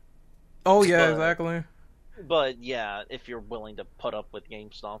deals, Oh yeah, But- exactly. but yeah, if you're willing to put up with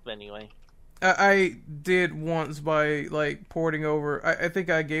GameStop anyway. I did once by like porting over. I think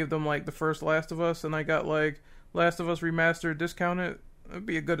I gave them like the first Last of Us, and I got like Last of Us remastered discounted. It'd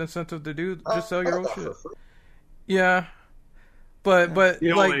be a good incentive to do. Just sell your old shit. Yeah, but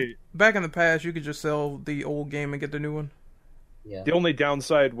The like only- back in the past, you could just sell the old game and get the new one. Yeah. The only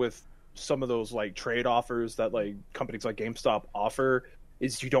downside with some of those like trade offers that like companies like GameStop offer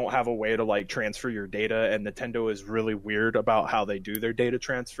is you don't have a way to like transfer your data, and Nintendo is really weird about how they do their data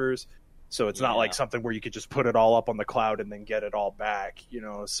transfers. So it's not Yeah. like something where you could just put it all up on the cloud and then get it all back, you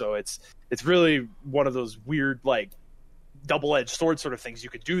know. So it's really one of those weird like double-edged sword sort of things. You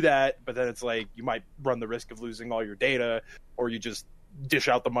could do that, but then it's like you might run the risk of losing all your data, or you just dish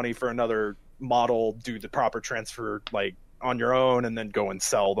out the money for another model, do the proper transfer like on your own, and then go and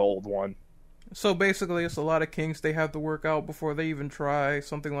sell the old one. So basically, it's a lot of kinks they have to work out before they even try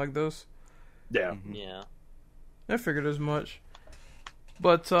something like this. Yeah. Yeah. I figured as much.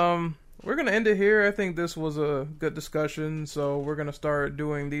 But we're gonna end it here. I think this was a good discussion, so we're gonna start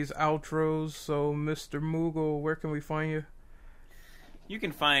doing these outros. So, Mr. Moogle, where can we find you? You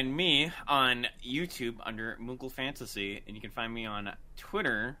can find me on YouTube under Moogle Fantasy, and you can find me on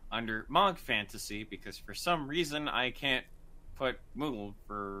Twitter under Mog Fantasy, because for some reason I can't put Moogle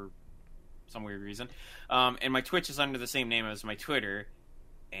for some weird reason. And my Twitch is under the same name as my Twitter,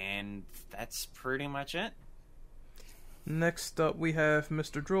 and that's pretty much it. Next up, we have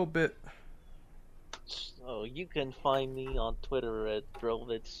Mr. Drillbit. So you can find me on Twitter at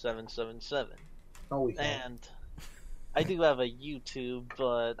Drillbit777. No, we can't. And I do have a YouTube,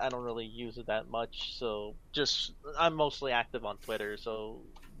 but I don't really use it that much, so I'm mostly active on Twitter, so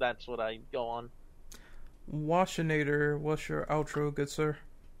that's what I go on. Washinator, what's your outro, good sir?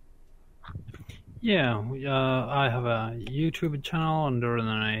 Yeah, I have a YouTube channel under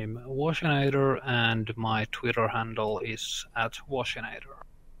the name Washinator, and my Twitter handle is @Washinator.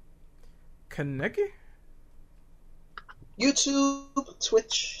 Kaneki? YouTube,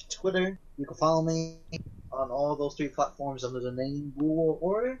 Twitch, Twitter. You can follow me on all those 3 platforms under the name Google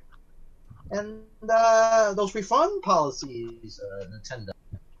Order. And those refund policies, Nintendo.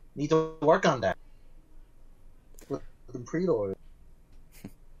 Need to work on that. With the pre-order.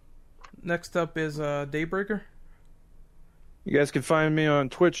 Next up is Daybreaker. You guys can find me on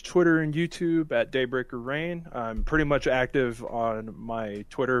Twitch, Twitter, and YouTube at Daybreaker Rain. I'm pretty much active on my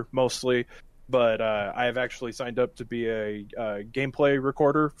Twitter mostly, but I have actually signed up to be a gameplay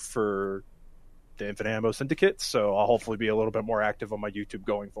recorder for the Infinite Ammo Syndicate, so I'll hopefully be a little bit more active on my YouTube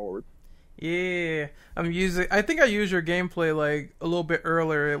going forward. Yeah, I think I used your gameplay like a little bit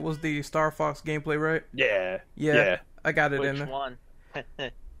earlier. It was the Star Fox gameplay, right? Yeah. I got it in Which there. one?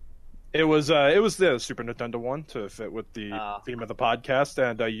 It was the Super Nintendo one to fit with the theme of the podcast,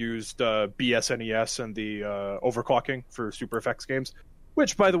 and I used BSNES and the overclocking for Super Effects games.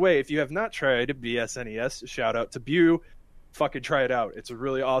 Which, by the way, if you have not tried BSNES, shout out to Bew. Fucking try it out. It's a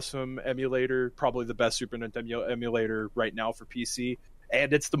really awesome emulator, probably the best Super Nintendo emulator right now for PC,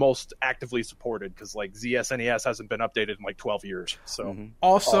 and it's the most actively supported because like ZSNES hasn't been updated in like 12 years. So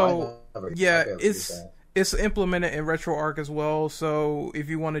Also, I never it's used that. it's implemented in RetroArch as well. So if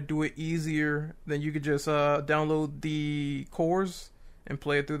you want to do it easier, then you could just download the cores and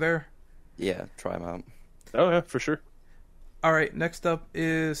play it through there. Yeah, try them out. oh yeah, for sure. All right, next up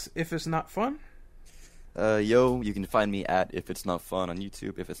is If It's Not Fun. You can find me at If It's Not Fun on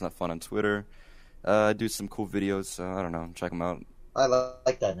YouTube, If It's Not Fun on Twitter. I do some cool videos, I don't know, check them out. I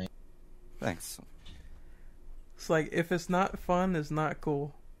like that name. Thanks. It's like, if it's not fun, it's not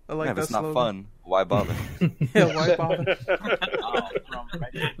cool. I like Yeah, if that it's not slogan. fun, why bother? Yeah, why bother?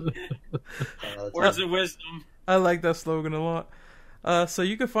 Oh, words of wisdom. I like that slogan a lot. So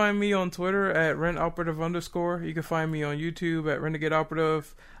you can find me on Twitter at RentOperative_. You can find me on YouTube at Renegade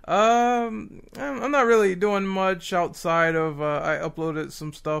Operative. I'm not really doing much outside of I uploaded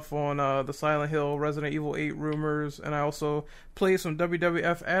some stuff on the Silent Hill Resident Evil 8 rumors, and I also play some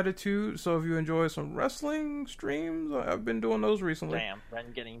WWF Attitude. So if you enjoy some wrestling streams, I've been doing those recently. Damn,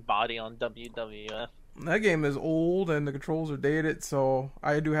 Ren getting body on WWF. That game is old and the controls are dated, so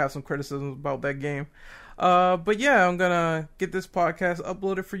I do have some criticisms about that game. But yeah, I'm gonna get this podcast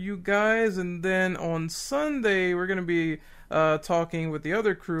uploaded for you guys, and then on Sunday we're gonna be talking with the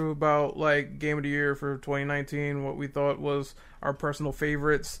other crew about like Game of the Year for 2019, what we thought was our personal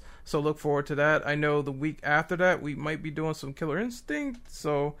favorites. So look forward to that. I know the week after that we might be doing some Killer Instinct,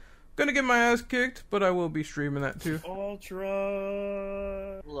 so gonna get my ass kicked, but I will be streaming that too.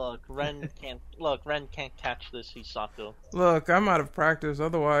 Ultra. Look, Look, Ren can't catch this Hisaku. Look, I'm out of practice.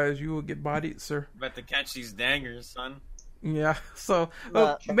 Otherwise, you will get bodied, sir. Bet to catch these dangers, son. Yeah. So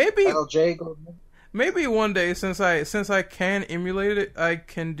LJ, maybe one day, since I can emulate it, I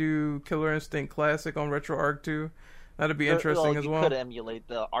can do Killer Instinct Classic on RetroArch 2. That'd be interesting as well. You could emulate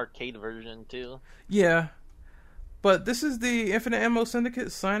the arcade version too. Yeah. But this is the Infinite Ammo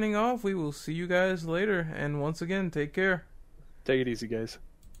Syndicate signing off. We will see you guys later. And once again, take care. Take it easy, guys.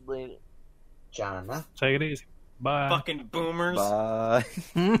 Later. John, Take it easy. Bye. Fucking boomers. Bye.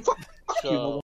 So.